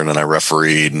soccer, and then I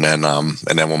refereed, and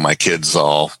then when my kids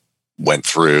all went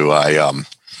through, I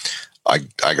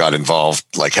got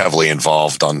involved, like heavily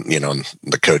involved on,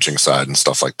 the coaching side and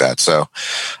stuff like that. So,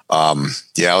 I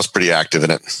was pretty active in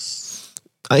it.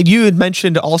 You had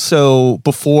mentioned also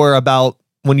before about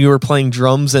when you were playing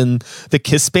drums and the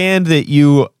Kiss band that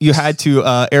you had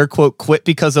to air quote quit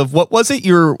because of, what was it?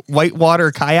 Your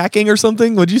whitewater kayaking or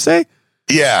something? What'd you say?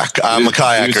 Yeah, I'm a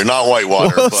kayaker, not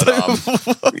whitewater.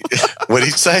 But what did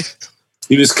he say?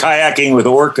 He was kayaking with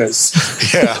orcas.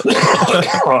 Yeah.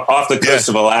 Off the coast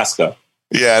of Alaska.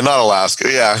 Yeah, not Alaska.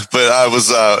 Yeah, but I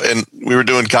was, and we were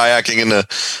doing kayaking in the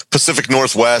Pacific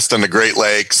Northwest and the Great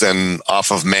Lakes and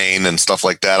off of Maine and stuff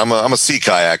like that. I'm a sea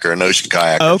kayaker, an ocean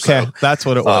kayaker. Okay, so, that's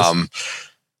what it was.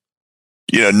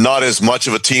 Not as much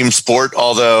of a team sport,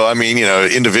 although, I mean,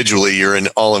 individually you're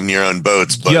all in your own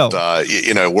boats, but,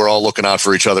 we're all looking out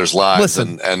for each other's lives.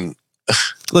 Listen,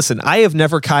 listen, I have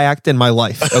never kayaked in my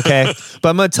life, okay? But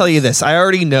I'm going to tell you this. I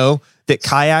already know that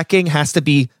kayaking has to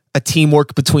be a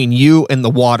teamwork between you and the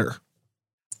water.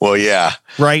 Well, yeah.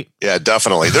 Right? Yeah,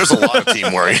 definitely. There's a lot of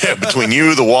teamwork between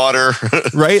you, the water.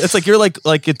 Right? It's like you're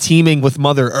like a teaming with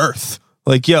Mother Earth.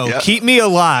 Like, keep me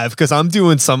alive, because I'm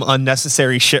doing some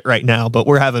unnecessary shit right now, but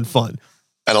we're having fun.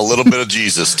 And a little bit of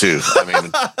Jesus, too. I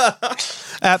mean,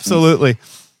 absolutely.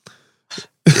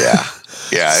 Yeah.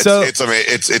 Yeah,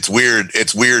 it's weird.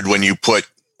 It's weird when you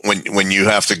when you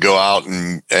have to go out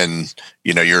and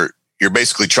you're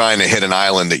basically trying to hit an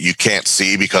island that you can't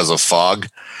see because of fog,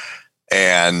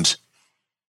 and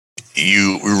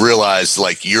you realize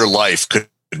like your life could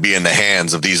be in the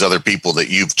hands of these other people that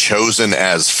you've chosen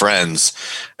as friends,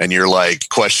 and you're like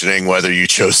questioning whether you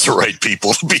chose the right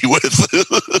people to be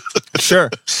with. Sure.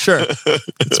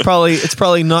 It's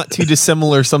probably not too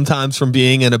dissimilar sometimes from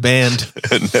being in a band.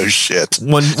 No shit.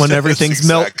 When everything's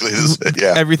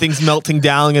everything's melting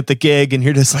down at the gig, and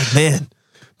you're just like, man,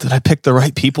 did I pick the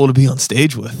right people to be on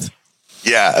stage with?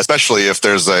 Yeah, especially if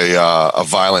there's a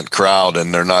violent crowd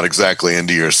and they're not exactly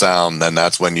into your sound, then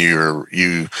that's when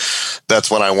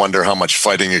that's when I wonder how much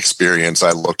fighting experience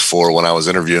I looked for when I was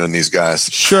interviewing these guys.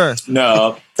 Sure.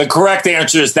 No, the correct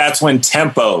answer is that's when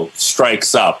tempo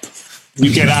strikes up.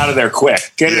 You get out of there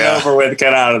quick. Get it over with.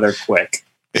 Get out of there quick.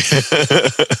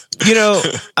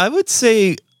 I would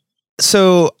say,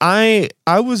 so I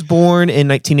was born in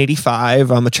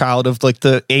 1985. I'm a child of like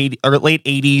the late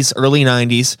 80s, early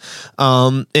 90s.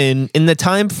 And in the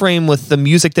time frame with the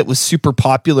music that was super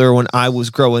popular when I was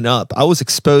growing up, I was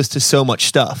exposed to so much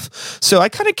stuff. So I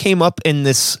kind of came up in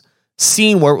this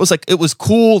scene where it was like, it was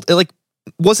cool. It like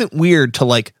wasn't weird to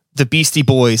like the Beastie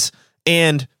Boys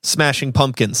and Smashing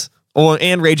Pumpkins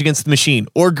and Rage Against the Machine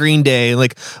or Green Day,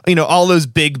 like, all those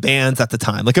big bands at the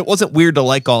time. Like, it wasn't weird to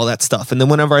like all that stuff. And then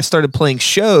whenever I started playing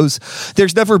shows,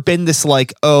 there's never been this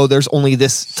like, oh, there's only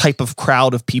this type of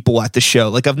crowd of people at the show.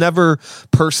 Like, I've never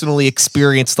personally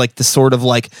experienced like the sort of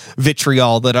like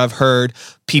vitriol that I've heard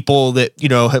people that,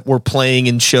 were playing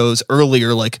in shows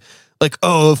earlier, like,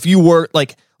 oh, if you were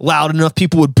like loud enough,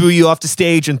 people would boo you off the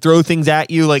stage and throw things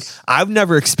at you. Like, I've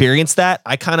never experienced that.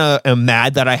 I kind of am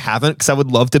mad that I haven't, because I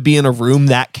would love to be in a room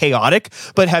that chaotic.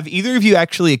 But have either of you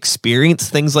actually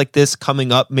experienced things like this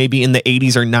coming up maybe in the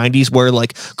 80s or 90s where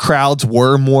like crowds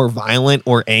were more violent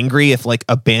or angry if like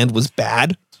a band was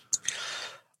bad?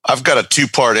 I've got a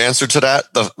two-part answer to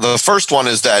that. The first one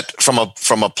is that from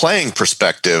a playing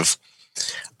perspective,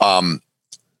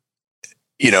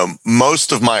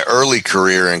 most of my early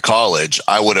career in college,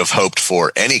 I would have hoped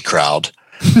for any crowd.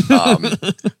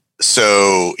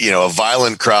 So, a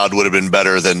violent crowd would have been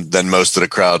better than most of the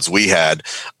crowds we had.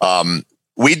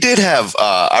 We did have,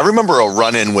 I remember a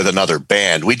run-in with another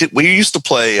band. We used to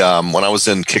play, when I was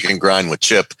in Kick and Grind with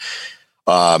Chip,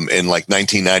 in like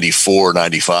 1994,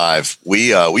 95,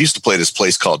 we used to play this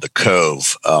place called The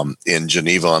Cove, in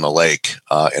Geneva on the Lake,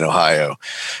 in Ohio.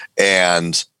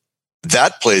 And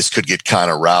that place could get kind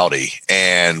of rowdy.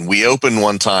 And we opened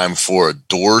one time for a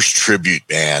Doors tribute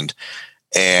band,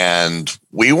 and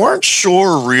we weren't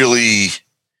sure really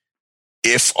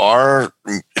if our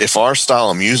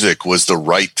style of music was the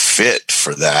right fit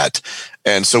for that.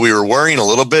 And so we were worrying a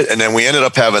little bit, and then we ended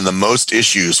up having the most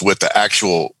issues with the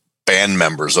actual band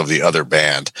members of the other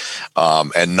band,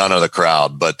 and none of the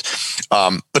crowd. But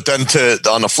then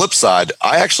on the flip side,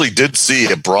 I actually did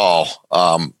see a brawl.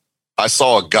 I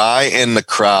saw a guy in the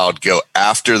crowd go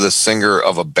after the singer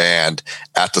of a band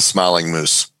at the Smiling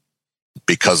Moose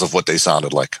because of what they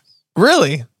sounded like.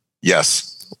 Really?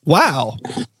 Yes. Wow.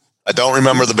 I don't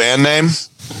remember the band name.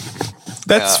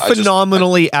 That's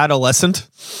phenomenally adolescent.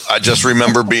 I just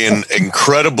remember being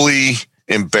incredibly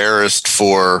embarrassed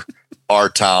for our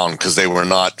town because they were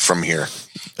not from here.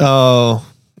 Oh,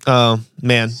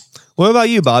 man. What about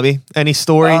you, Bobby? Any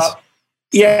stories?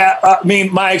 Yeah, I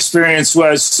mean, my experience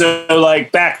was, so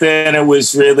like back then it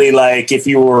was really like if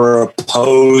you were a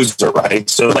poser, right?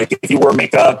 So like if you wore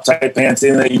makeup type pants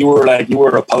in that, you were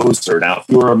a poser. Now, if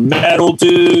you were a metal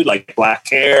dude, like black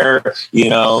hair,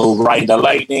 Ride the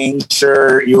Lightning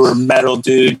shirt, you were a metal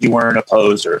dude, you weren't a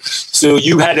poser. So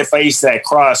you had to face that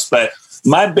cross. But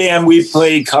my band, we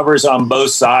played covers on both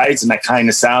sides, and that kind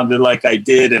of sounded like I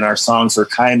did, and our songs were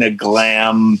kind of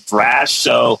glam thrash,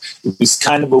 so it was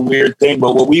kind of a weird thing.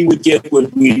 But what we would get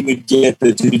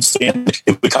the dudes stand.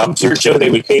 They would come to your show,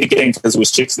 they would pay to get in because there was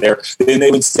chicks there. Then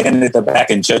they would stand at the back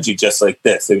and judge you just like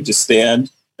this. They would just stand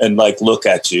and like look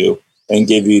at you and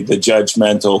give you the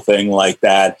judgmental thing like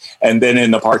that. And then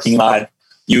in the parking lot,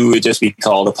 you would just be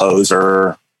called a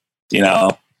poser,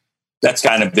 That's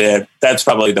kind of it. That's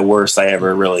probably the worst I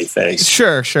ever really faced.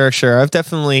 Sure.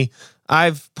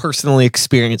 I've personally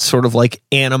experienced sort of like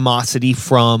animosity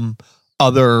from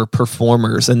other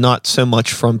performers and not so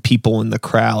much from people in the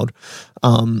crowd.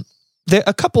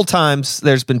 A couple times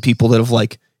there's been people that have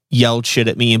like yelled shit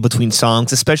at me in between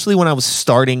songs, especially when I was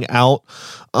starting out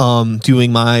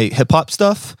doing my hip hop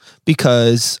stuff,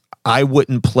 because I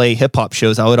wouldn't play hip hop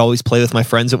shows. I would always play with my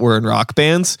friends that were in rock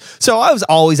bands. So I was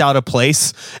always out of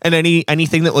place. And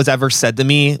anything that was ever said to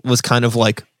me was kind of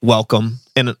like welcome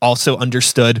and also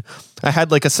understood. I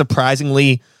had like a surprising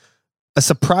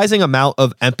amount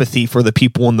of empathy for the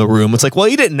people in the room. It's like, well,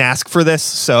 you didn't ask for this,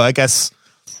 so I guess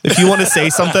if you want to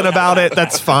say something about it,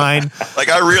 that's fine. Like,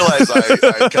 I realize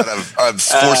I'm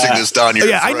forcing this down your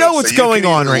throat. I know what's going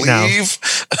on right now.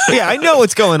 Yeah, I know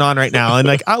what's going on right now. And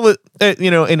like, I was,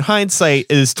 in hindsight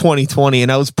is 2020,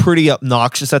 and I was pretty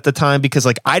obnoxious at the time because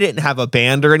like I didn't have a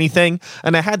band or anything,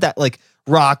 and I had that like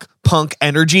rock punk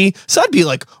energy. So I'd be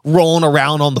like rolling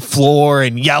around on the floor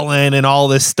and yelling and all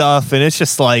this stuff, and it's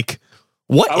just like,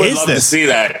 what is this? I would love to see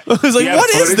that. I was like, what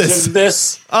is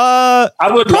this? I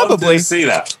would love to see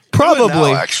that.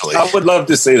 Probably. Actually, I would love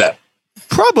to see that.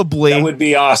 Probably. That would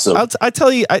be awesome. I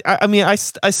tell you, I mean, I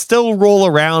still roll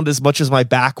around as much as my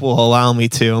back will allow me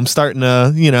to. I'm starting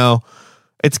to,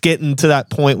 it's getting to that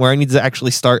point where I need to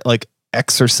actually start like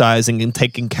exercising and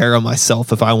taking care of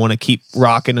myself if I want to keep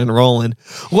rocking and rolling.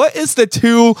 What is the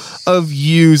two of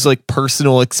you's like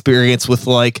personal experience with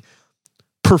like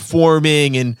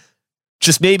performing and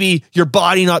just maybe your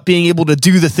body not being able to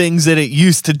do the things that it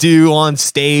used to do on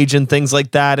stage and things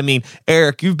like that? I mean,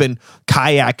 Eric, you've been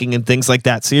kayaking and things like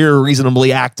that, so you're a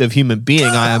reasonably active human being,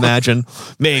 I imagine.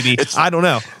 Maybe. I don't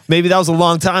know. Maybe that was a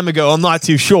long time ago. I'm not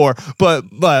too sure. But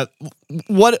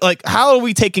what, like, how are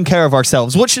we taking care of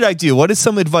ourselves? What should I do? What is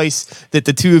some advice that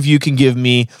the two of you can give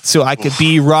me so I could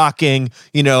be rocking,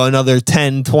 another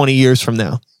 10, 20 years from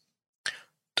now?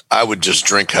 I would just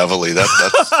drink heavily.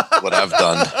 That's what I've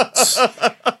done.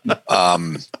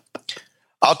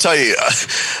 I'll tell you,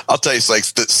 it's like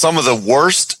some of the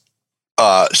worst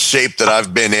shape that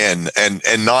I've been in,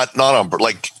 and not on,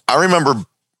 like, I remember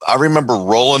I remember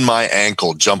rolling my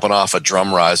ankle, jumping off a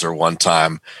drum riser one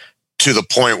time to the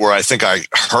point where I think I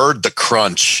heard the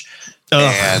crunch.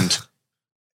 Ugh. And,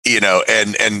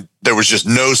 and there was just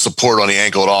no support on the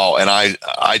ankle at all. And I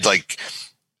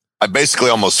basically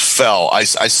almost fell. I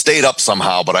stayed up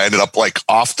somehow, but I ended up like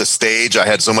off the stage. I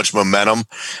had so much momentum,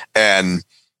 and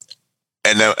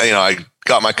then, I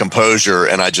got my composure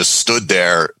and I just stood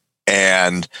there,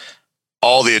 and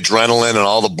all the adrenaline and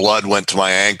all the blood went to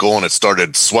my ankle, and it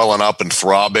started swelling up and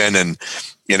throbbing. And,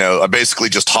 I basically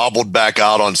just hobbled back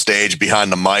out on stage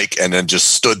behind the mic and then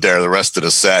just stood there the rest of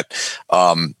the set.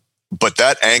 But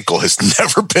that ankle has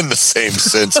never been the same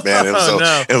since, man. It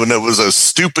was those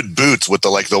stupid boots with the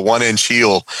 1-inch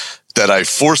heel that I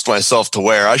forced myself to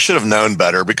wear. I should have known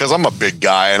better, because I'm a big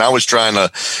guy, and I was trying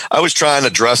to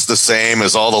dress the same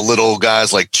as all the little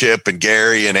guys like Chip and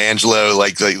Gary and Angelo,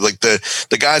 like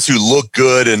the guys who look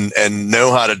good and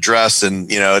know how to dress, and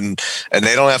and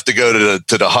they don't have to go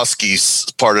to the Huskies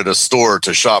part of the store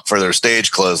to shop for their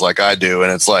stage clothes like I do.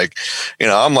 And it's like,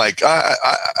 I'm like,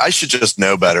 I should just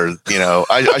know better.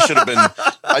 I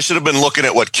should have been looking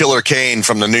at what Killer Kane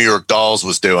from the New York Dolls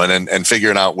was doing and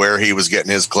figuring out where he was getting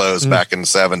his clothes back in the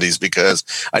 70s, because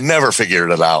I never figured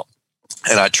it out.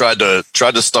 And I tried to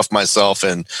stuff myself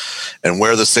and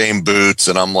wear the same boots.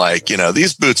 And I'm like,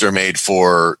 these boots are made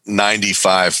for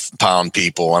 95-pound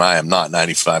people, and I am not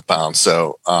 95 pounds.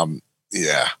 So, I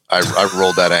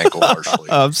rolled that ankle partially.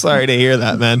 I'm sorry to hear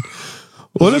that, man.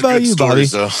 What about you, Bobby?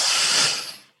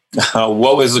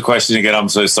 What was the question again? I'm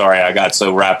so sorry. I got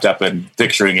so wrapped up in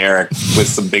picturing Eric with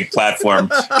some big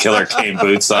platform Killer Kane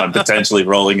boots on, potentially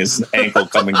rolling his ankle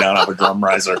coming down off a drum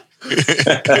riser.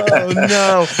 Oh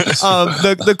no!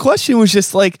 The question was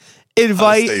just like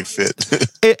advice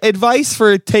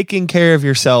for taking care of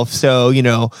yourself. So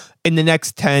in the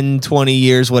next 10, 20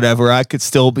 years, whatever, I could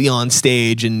still be on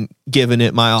stage and giving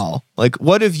it my all. Like,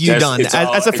 what have you done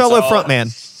as a fellow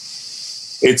frontman?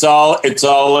 It's all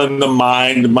in the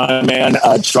mind, my man.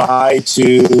 Try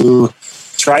to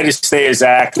stay as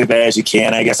active as you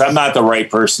can. I guess I'm not the right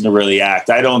person to really act.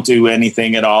 I don't do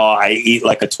anything at all. I eat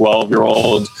like a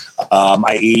 12-year-old.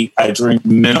 I drink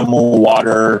minimal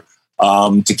water.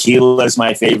 Tequila is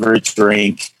my favorite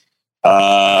drink.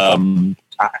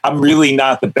 I'm really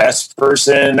not the best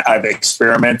person. I've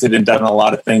experimented and done a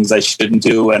lot of things I shouldn't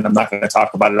do, and I'm not going to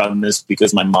talk about it on this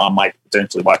because my mom might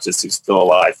potentially watch this, who's still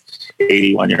alive,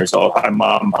 81 years old. Hi,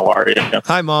 Mom. How are you?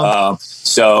 Hi, Mom.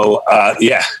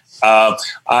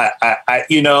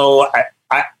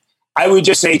 I would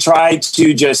just say try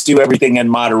to just do everything in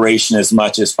moderation as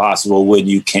much as possible when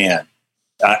you can.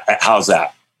 How's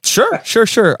that?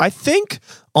 Sure. I think,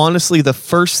 honestly, the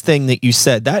first thing that you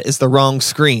said, that is the wrong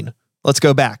screen. Let's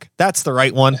go back. That's the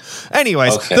right one.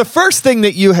 Anyways, okay. The first thing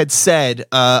that you had said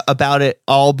about it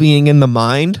all being in the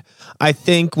mind, I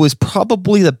think was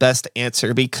probably the best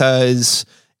answer, because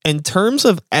in terms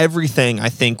of everything, I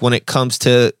think when it comes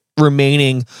to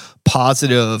remaining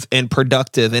positive and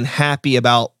productive and happy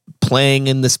about playing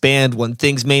in this band when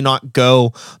things may not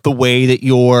go the way that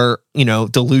your,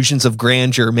 delusions of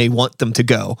grandeur may want them to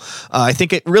go. I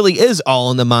think it really is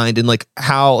all in the mind, and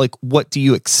what do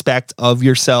you expect of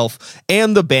yourself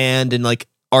and the band, and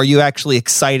are you actually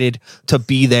excited to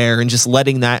be there, and just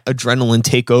letting that adrenaline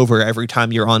take over every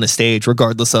time you're on a stage,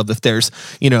 regardless of if there's,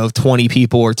 20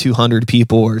 people or 200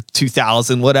 people or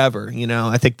 2,000, whatever.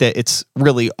 I think that it's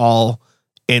really all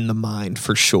in the mind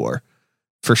for sure.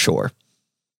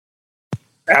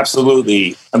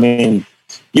 Absolutely. I mean,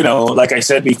 like I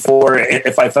said before,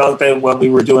 if I felt that what we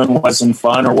were doing wasn't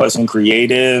fun or wasn't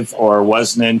creative or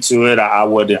wasn't into it, I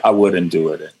wouldn't do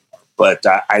it. But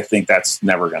I think that's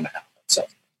never going to happen. So,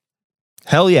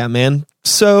 hell yeah, man.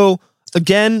 So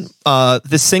again,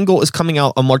 the single is coming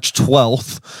out on March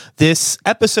 12th. This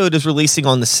episode is releasing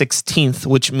on the 16th,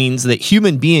 which means that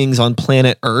human beings on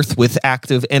planet Earth with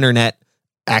active internet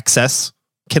access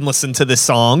can listen to this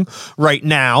song right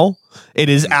now. It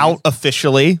is out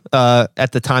officially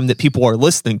at the time that people are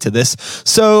listening to this.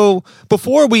 So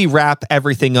before we wrap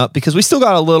everything up, because we still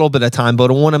got a little bit of time,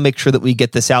 but I want to make sure that we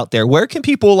get this out there. Where can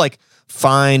people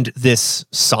find this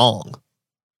song?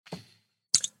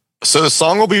 So the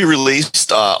song will be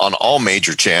released on all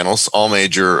major channels, all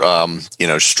major,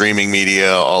 streaming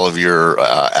media, all of your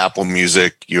Apple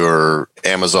Music, your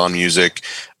Amazon Music,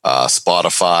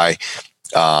 Spotify.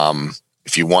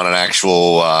 If you want an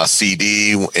actual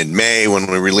CD in May when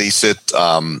we release it,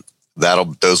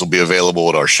 those will be available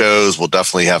at our shows. We'll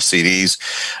definitely have CDs,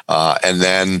 and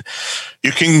then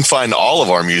you can find all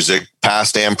of our music,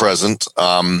 past and present,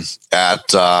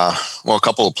 at a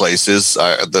couple of places.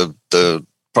 The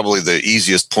probably the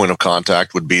easiest point of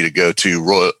contact would be to go to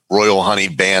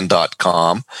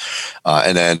royalhoneyband.com.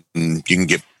 And then you can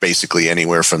get basically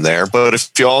anywhere from there. But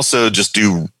if you also just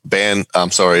do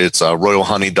it's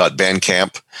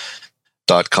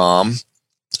royalhoney.bandcamp.com.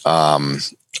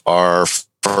 Our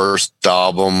first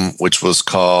album, which was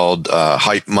called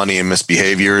Hype, Money, and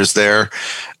Misbehavior, is there.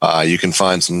 You can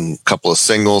find some couple of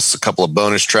singles, a couple of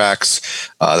bonus tracks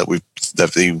that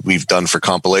we've done for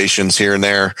compilations here and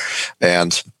there,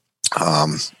 and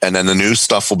then the new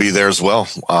stuff will be there as well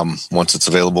once it's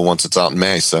available, once it's out in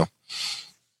May. So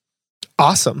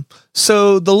awesome.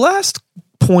 So the last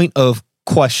point of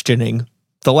questioning,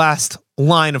 the last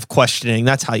line of questioning,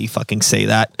 that's how you fucking say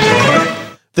that,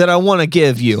 that I want to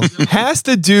give you has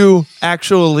to do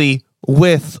actually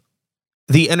with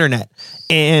the internet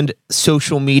and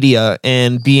social media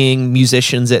and being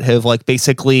musicians that have like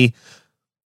basically,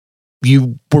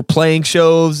 you were playing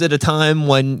shows at a time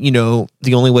when, you know,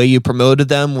 the only way you promoted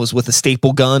them was with a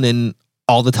staple gun and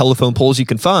all the telephone poles you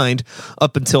can find,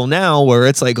 up until now where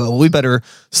it's like, oh, we better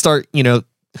start, you know,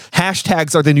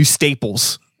 hashtags are the new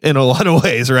staples in a lot of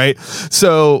ways, right?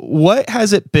 So what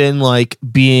has it been like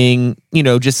being, you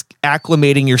know, just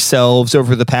acclimating yourselves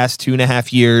over the past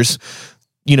 2.5 years,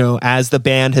 you know, as the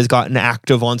band has gotten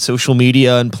active on social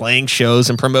media and playing shows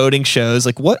and promoting shows?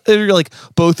 Like, what are like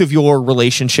both of your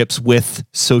relationships with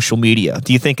social media?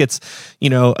 Do you think it's,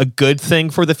 you know, a good thing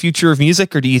for the future of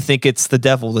music, or do you think it's the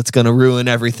devil that's going to ruin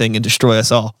everything and destroy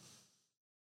us all?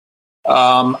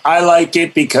 I like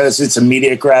it because it's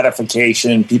immediate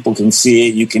gratification. People can see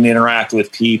it. You can interact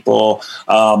with people.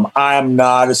 I'm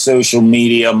not a social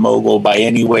media mogul by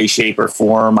any way, shape, or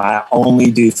form. I only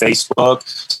do Facebook,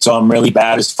 so I'm really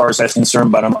bad as far as that's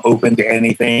concerned, but I'm open to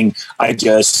anything. I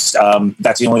just,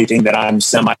 that's the only thing that I'm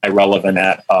semi-relevant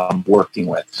at working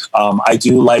with. I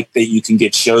do like that you can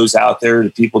get shows out there to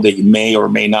people that you may or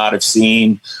may not have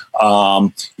seen.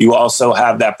 You also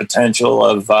have that potential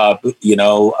of, I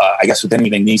guess with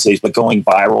anything these days, but going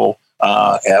viral,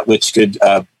 which could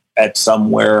at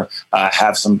somewhere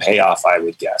have some payoff, I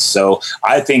would guess. So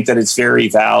I think that it's very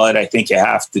valid. I think you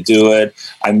have to do it.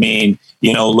 I mean,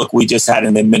 you know, look, we just had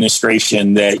an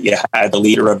administration that you had the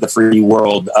leader of the free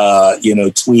world,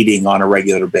 tweeting on a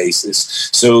regular basis.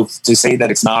 So to say that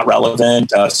it's not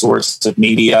relevant source of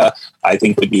media, I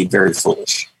think would be very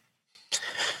foolish.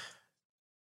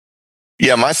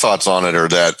 Yeah, my thoughts on it are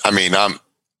that, I mean,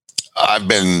 I've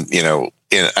been, you know,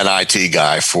 an IT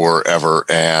guy forever,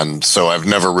 and so I've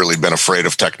never really been afraid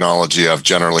of technology. I've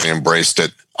generally embraced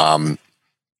it.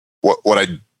 What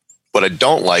I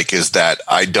don't like is that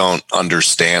I don't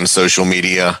understand social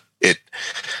media.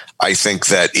 I think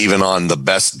that even on the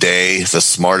best day, the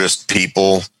smartest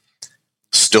people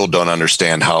still don't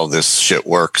understand how this shit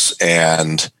works,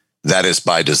 and that is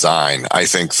by design. I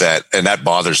think that, and that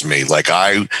bothers me. Like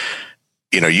you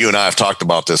and I have talked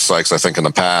about this, Sykes, I think in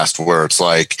the past, where it's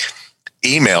like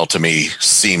email to me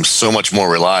seems so much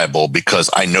more reliable because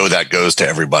I know that goes to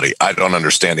everybody. I don't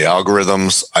understand the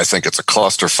algorithms. I think it's a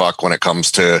clusterfuck when it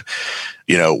comes to,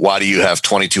 you know, why do you have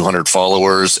 2,200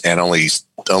 followers and only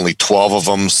 12 of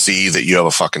them see that you have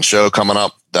a fucking show coming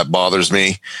up? That bothers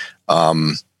me.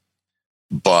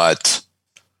 But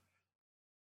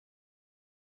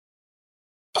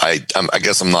I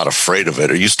guess I'm not afraid of it.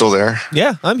 Are you still there?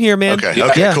 Yeah, I'm here, man. Okay,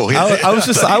 yeah. Cool.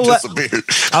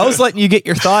 I was letting you get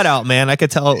your thought out, man. I could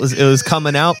tell it was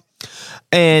coming out.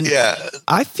 And yeah,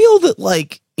 I feel that,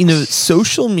 like, you know,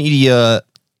 social media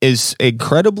is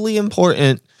incredibly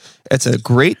important. It's a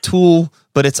great tool,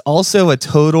 but it's also a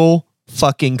total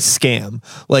fucking scam.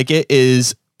 Like, it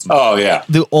is. Oh yeah.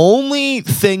 The only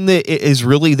thing that it is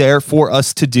really there for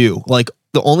us to do, like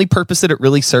the only purpose that it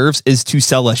really serves, is to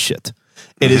sell us shit.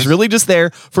 It is really just there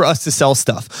for us to sell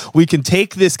stuff. We can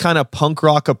take this kind of punk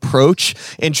rock approach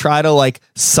and try to like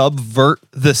subvert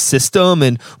the system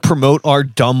and promote our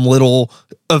dumb little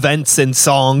events and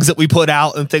songs that we put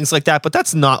out and things like that. But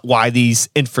that's not why these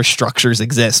infrastructures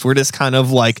exist. We're just kind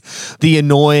of like the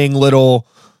annoying little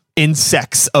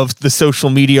insects of the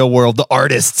social media world, the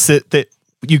artists that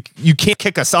you can't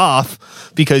kick us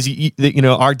off because you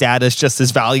know our data is just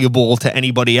as valuable to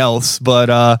anybody else.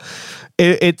 But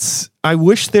I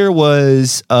wish there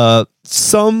was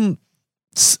some,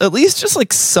 at least just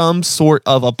like some sort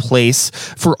of a place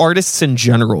for artists in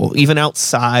general, even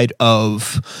outside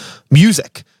of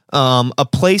music. A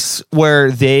place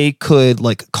where they could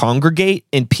like congregate,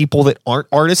 and people that aren't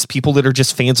artists, people that are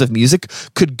just fans of music,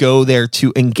 could go there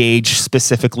to engage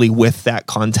specifically with that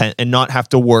content and not have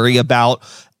to worry about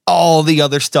all the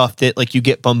other stuff that like you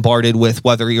get bombarded with,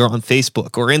 whether you're on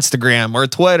Facebook or Instagram or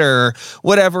Twitter or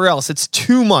whatever else. It's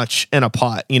too much in a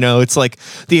pot. You know, it's like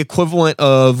the equivalent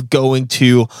of going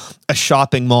to a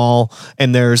shopping mall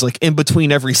and there's like in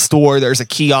between every store, there's a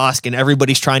kiosk and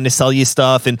everybody's trying to sell you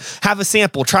stuff and have a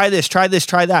sample, try this, try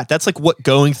that. That's like what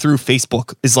going through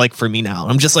Facebook is like for me now.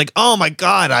 I'm just like, oh my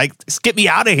God, get me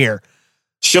out of here.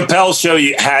 Chappelle's Show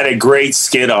had a great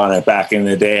skit on it back in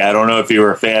the day. I don't know if you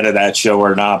were a fan of that show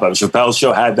or not, but Chappelle's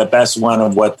Show had the best one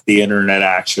of what the internet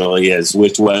actually is,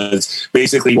 which was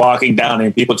basically walking down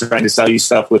and people trying to sell you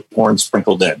stuff with porn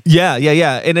sprinkled in.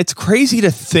 Yeah. And it's crazy to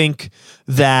think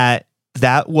that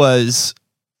was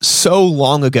so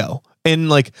long ago. And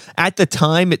like at the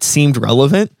time it seemed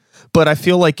relevant, but I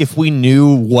feel like if we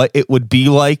knew what it would be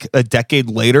like a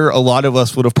decade later, a lot of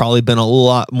us would have probably been a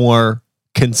lot more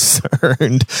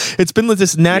concerned. It's been like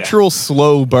this natural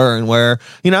slow burn where,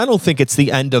 you know, I don't think it's the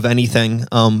end of anything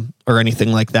or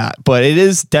anything like that, but it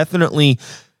is definitely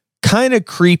kind of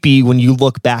creepy when you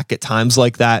look back at times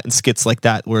like that and skits like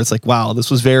that where it's like, wow,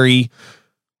 this was very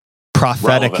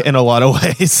prophetic in a lot of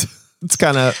ways. It's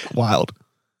kind of wild.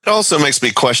 It also makes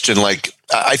me question, like,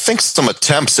 I think some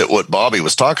attempts at what Bobby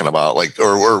was talking about, like,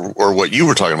 or what you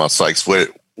were talking about, Sykes,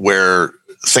 where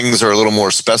things are a little more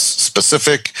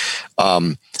specific.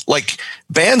 Like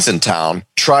bands in town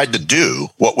tried to do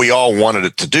what we all wanted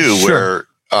it to do, sure.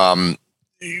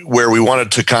 where we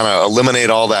wanted to kind of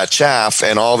eliminate all that chaff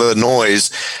and all the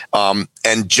noise,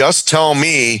 and just tell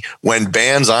me when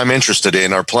bands I'm interested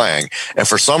in are playing. And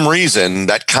for some reason,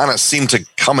 that kind of seemed to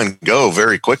come and go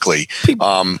very quickly. Did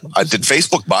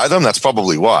Facebook buy them? That's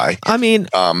probably why. I mean,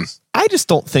 I just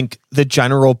don't think the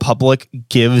general public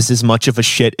gives as much of a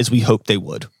shit as we hope they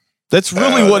would. That's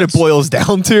really what it boils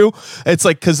down to. It's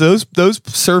like, because those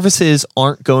services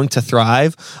aren't going to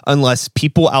thrive unless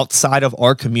people outside of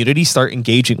our community start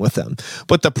engaging with them.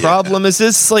 But the problem is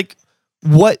this, like,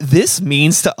 what this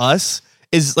means to us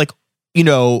is like, you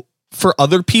know, for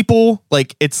other people,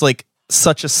 like, it's like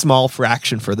such a small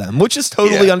fraction for them, which is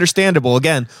totally understandable.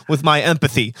 Again, with my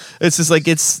empathy, it's just like,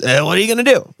 it's what are you going to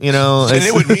do? You know, and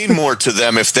it would mean more to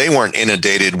them if they weren't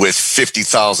inundated with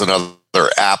 50,000 other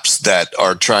apps that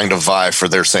are trying to vie for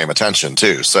their same attention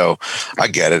too. So I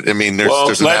get it. I mean,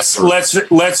 let's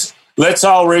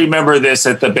all remember this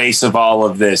at the base of all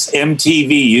of this.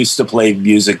 MTV used to play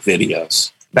music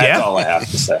videos. That's all I have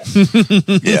to say.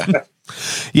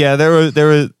 Yeah. There were they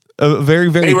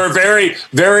were very,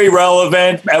 very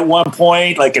relevant at one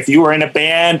point. Like if you were in a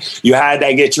band, you had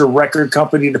to get your record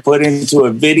company to put into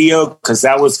a video because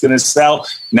that was going to sell.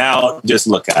 Now just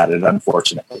look at it.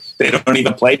 Unfortunately, they don't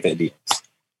even play videos.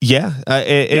 Yeah.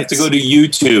 You have to go to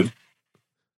YouTube.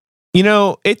 You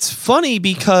know, it's funny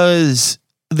because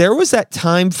there was that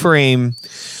time frame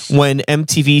when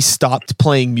MTV stopped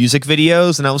playing music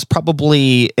videos, and I was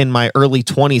probably in my early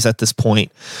 20s at this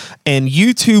point, and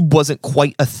YouTube wasn't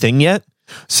quite a thing yet.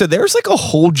 So there's like a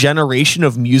whole generation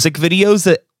of music videos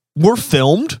that were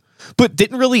filmed but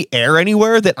didn't really air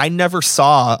anywhere that I never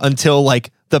saw until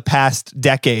like the past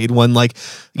decade, when like,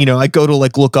 you know, I go to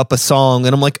like look up a song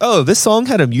and I'm like, oh, this song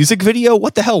had a music video?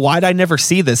 What the hell? Why'd I never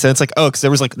see this? And it's like, oh, because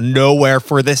there was like nowhere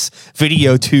for this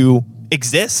video to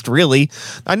exist, really.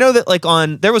 I know that like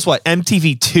there was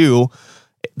MTV2,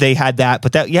 they had that,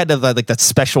 but that you had to have like that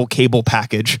special cable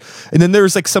package. And then there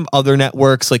was like some other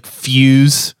networks, like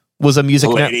Fuse was a music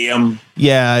Palladium.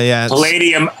 Yeah.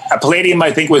 Palladium,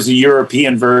 I think, was a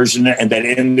European version, and then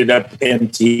ended up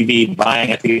MTV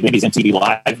buying. I think maybe it's MTV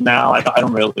Live now. I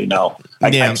don't really know.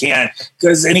 I can't,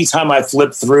 because anytime I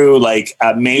flip through, like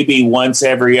maybe once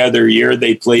every other year,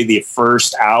 they play the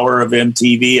first hour of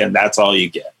MTV, and that's all you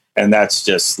get. And that's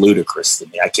just ludicrous to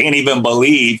me. I can't even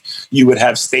believe you would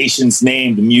have stations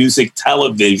named Music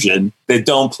Television that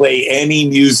don't play any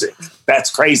music.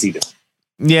 That's crazy to me.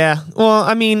 Yeah. Well,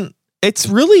 I mean, it's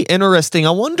really interesting.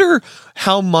 I wonder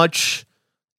how much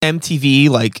MTV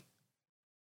like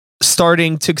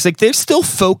starting to, because like they still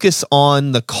focus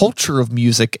on the culture of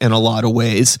music in a lot of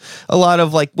ways. A lot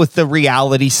of like with the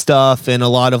reality stuff and a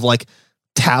lot of like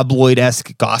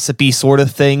tabloid-esque gossipy sort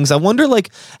of things. I wonder like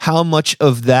how much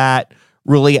of that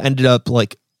really ended up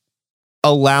like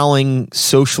allowing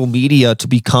social media to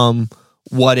become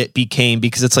what it became,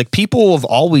 because it's like people have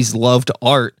always loved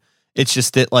art. It's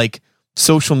just that like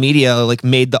social media like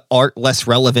made the art less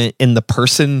relevant and the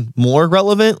person more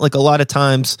relevant. Like a lot of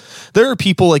times there are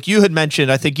people like you had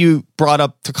mentioned, I think you brought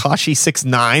up Tekashi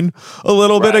 6ix9ine a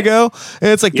little bit ago.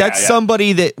 And it's like, that's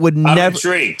somebody that would never,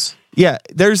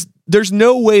 there's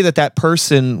no way that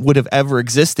person would have ever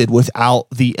existed without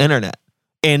the internet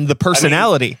and the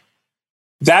personality.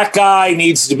 that guy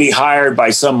needs to be hired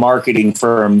by some marketing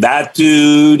firm. That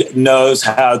dude knows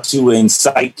how to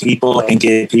incite people and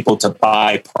get people to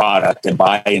buy product and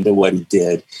buy into what he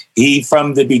did. He,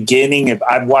 from the beginning, if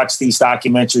I've watched these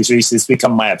documentaries recently, it's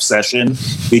become my obsession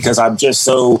because I'm just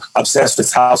so obsessed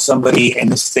with how somebody in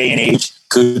this day and age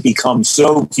could become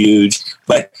so huge.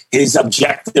 But his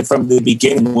objective from the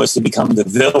beginning was to become the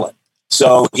villain.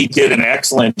 So he did an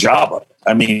excellent job of it.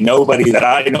 I mean, nobody that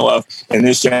I know of in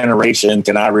this generation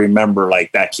can I remember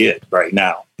like that kid right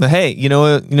now. But hey, you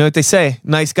know what they say?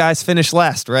 Nice guys finish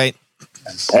last, right?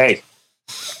 Hey.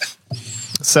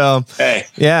 So, hey,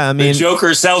 yeah, I mean, the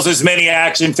Joker sells as many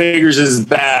action figures as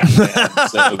Batman.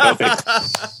 So go figure.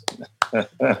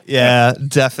 Yeah,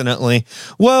 definitely.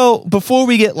 Well, before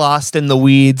we get lost in the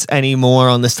weeds anymore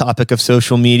on this topic of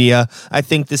social media, I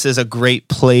think this is a great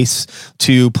place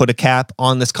to put a cap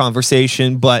on this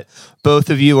conversation, but both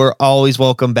of you are always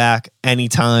welcome back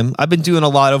anytime. I've been doing a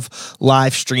lot of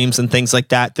live streams and things like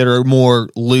that are more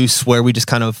loose, where we just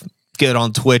kind of get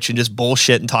on Twitch and just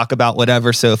bullshit and talk about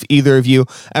whatever. So if either of you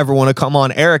ever want to come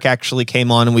on, Eric actually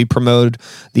came on and we promoted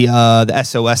the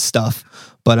SOS stuff.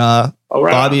 But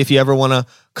right Bobby, if you ever want to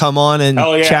come on and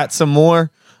chat some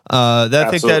more, I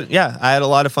think that, I had a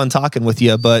lot of fun talking with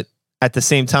you. But at the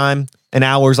same time, an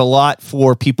hour's a lot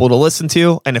for people to listen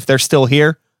to. And if they're still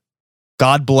here,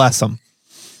 God bless them.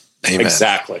 Amen.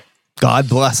 Exactly. God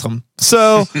bless them.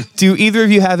 So do either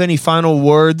of you have any final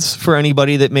words for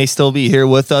anybody that may still be here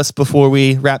with us before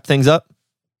we wrap things up?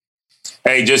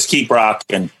 Hey, just keep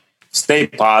rocking. Stay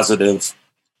positive.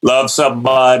 Love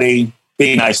somebody.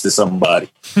 Be nice to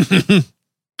somebody.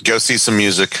 Go see some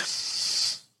music.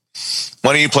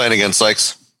 When are you playing again,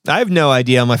 Sykes? I have no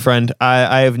idea, my friend.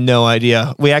 I have no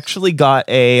idea. We actually got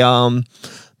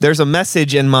there's a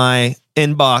message in my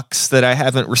inbox that I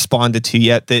haven't responded to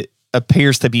yet that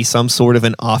appears to be some sort of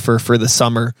an offer for the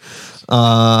summer.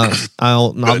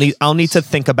 I'll need to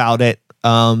think about it.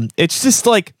 It's just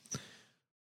like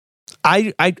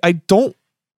I don't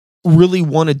really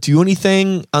want to do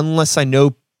anything unless I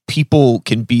know people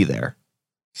can be there.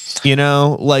 You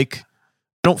know, like I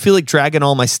don't feel like dragging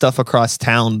all my stuff across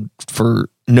town for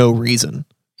no reason.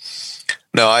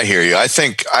 No, I hear you. I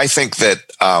think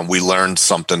that we learned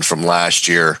something from last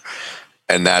year.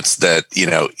 And that's that,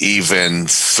 even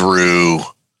through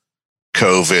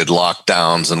COVID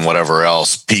lockdowns and whatever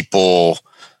else, people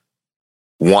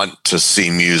want to see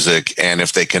music. And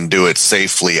if they can do it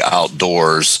safely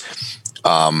outdoors,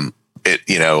 I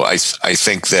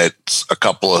think that a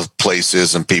couple of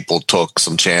places and people took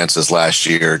some chances last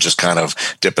year, just kind of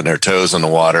dipping their toes in the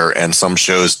water, and some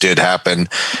shows did happen.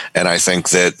 And I think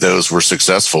that those were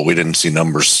successful. We didn't see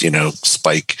numbers,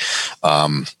 spike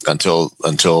until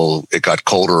it got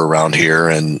colder around here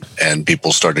and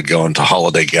people started going to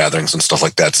holiday gatherings and stuff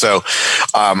like that. So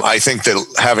I think that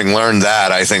having learned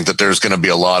that, I think that there's going to be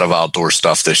a lot of outdoor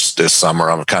stuff this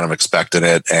summer. I'm kind of expecting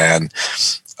it. And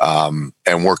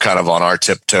we're kind of on our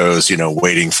tiptoes,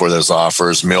 waiting for those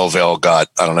offers. Millvale got,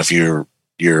 I don't know if you're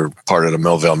part of the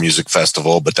Millvale Music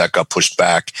Festival, but that got pushed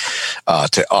back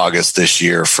to August this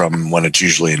year from when it's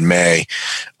usually in May.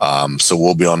 So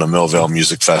we'll be on the Millvale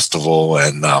Music Festival,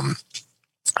 and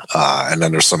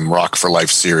then there's some Rock for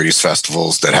Life series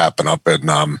festivals that happen up in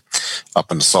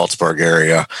the Salzburg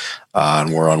area.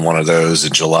 And we're on one of those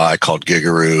in July called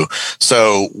Gigaroo.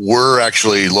 So we're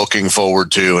actually looking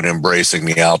forward to and embracing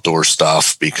the outdoor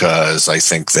stuff, because I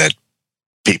think that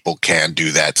people can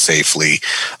do that safely,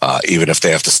 even if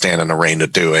they have to stand in the rain to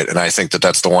do it. And I think that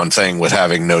that's the one thing with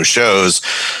having no shows,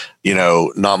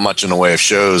 not much in the way of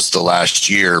shows the last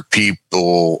year.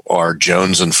 People are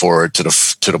jonesing for it to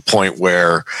the point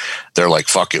where they're like,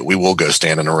 fuck it, we will go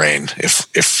stand in the rain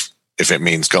if it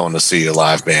means going to see a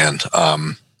live band.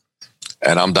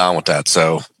 And I'm down with that.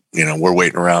 So, we're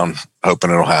waiting around,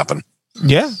 hoping it'll happen.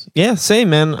 Yeah.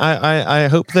 Same, man. I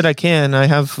hope that I can. I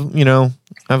have, do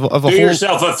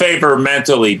yourself a favor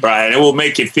mentally, Brian. It will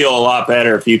make you feel a lot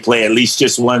better if you play at least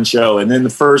just one show. And then the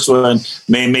first one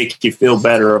may make you feel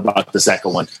better about the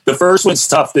second one. The first one's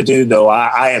tough to do, though,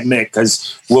 I admit,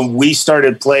 because when we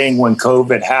started playing when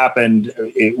COVID happened,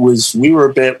 we were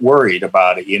a bit worried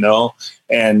about it,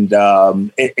 And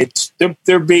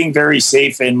they're being very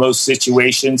safe in most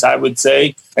situations, I would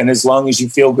say. And as long as you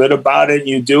feel good about it,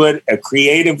 you do it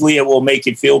creatively, it will make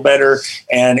you feel better,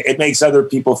 and it makes other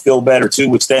people feel better too,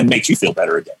 which then makes you feel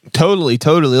better again. Totally.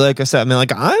 Like I said, I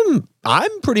mean,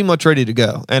 I'm pretty much ready to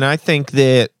go, and I think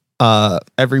that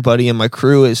everybody in my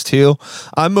crew is too.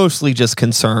 I'm mostly just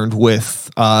concerned with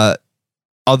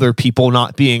other people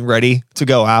not being ready to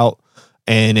go out,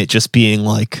 and it just being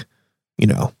like,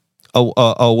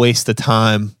 a waste of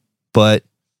time. But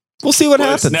We'll see what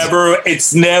happens.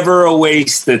 It's never a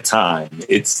waste of time.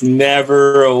 It's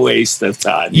never a waste of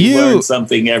time. You learn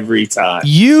something every time.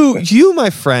 You, my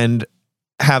friend,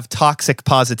 have toxic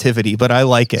positivity, but I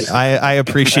like it. I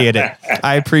appreciate it.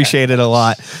 I appreciate it a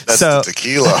lot. That's the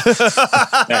tequila.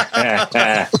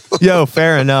 Yo,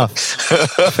 fair enough.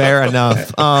 Fair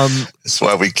enough. That's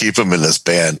why we keep them in this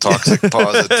band. Toxic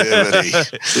positivity.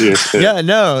 Yeah,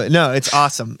 no, it's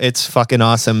awesome. It's fucking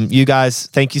awesome. You guys,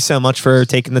 thank you so much for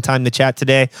taking the time to chat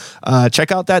today.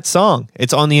 Check out that song.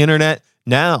 It's on the internet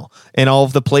now, and all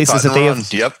of the places that they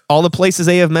have, all the places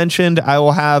they have mentioned, I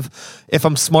will have, if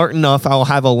I'm smart enough, I will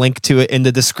have a link to it in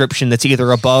the description that's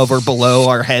either above or below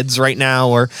our heads right now,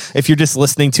 or if you're just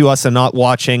listening to us and not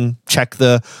watching, check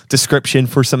the description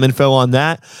for some info on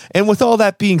that. And with all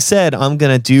that being said, I'm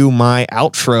gonna do my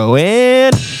outro,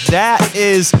 and that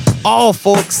is all,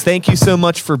 folks. Thank you so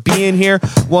much for being here.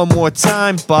 One more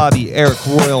time, Bobby, Eric,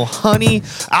 Royal Honey.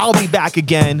 I'll be back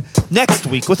again next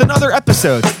week with another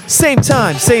episode. Same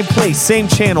time, same place, same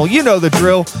channel. You know the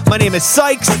drill. My name is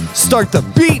Sykes. Start the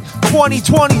beat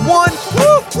 2021.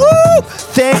 Woo, woo.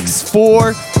 Thanks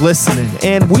for listening.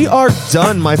 And we are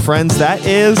done, my friends. That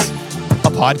is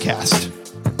a podcast.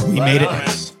 We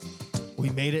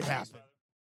made it happen.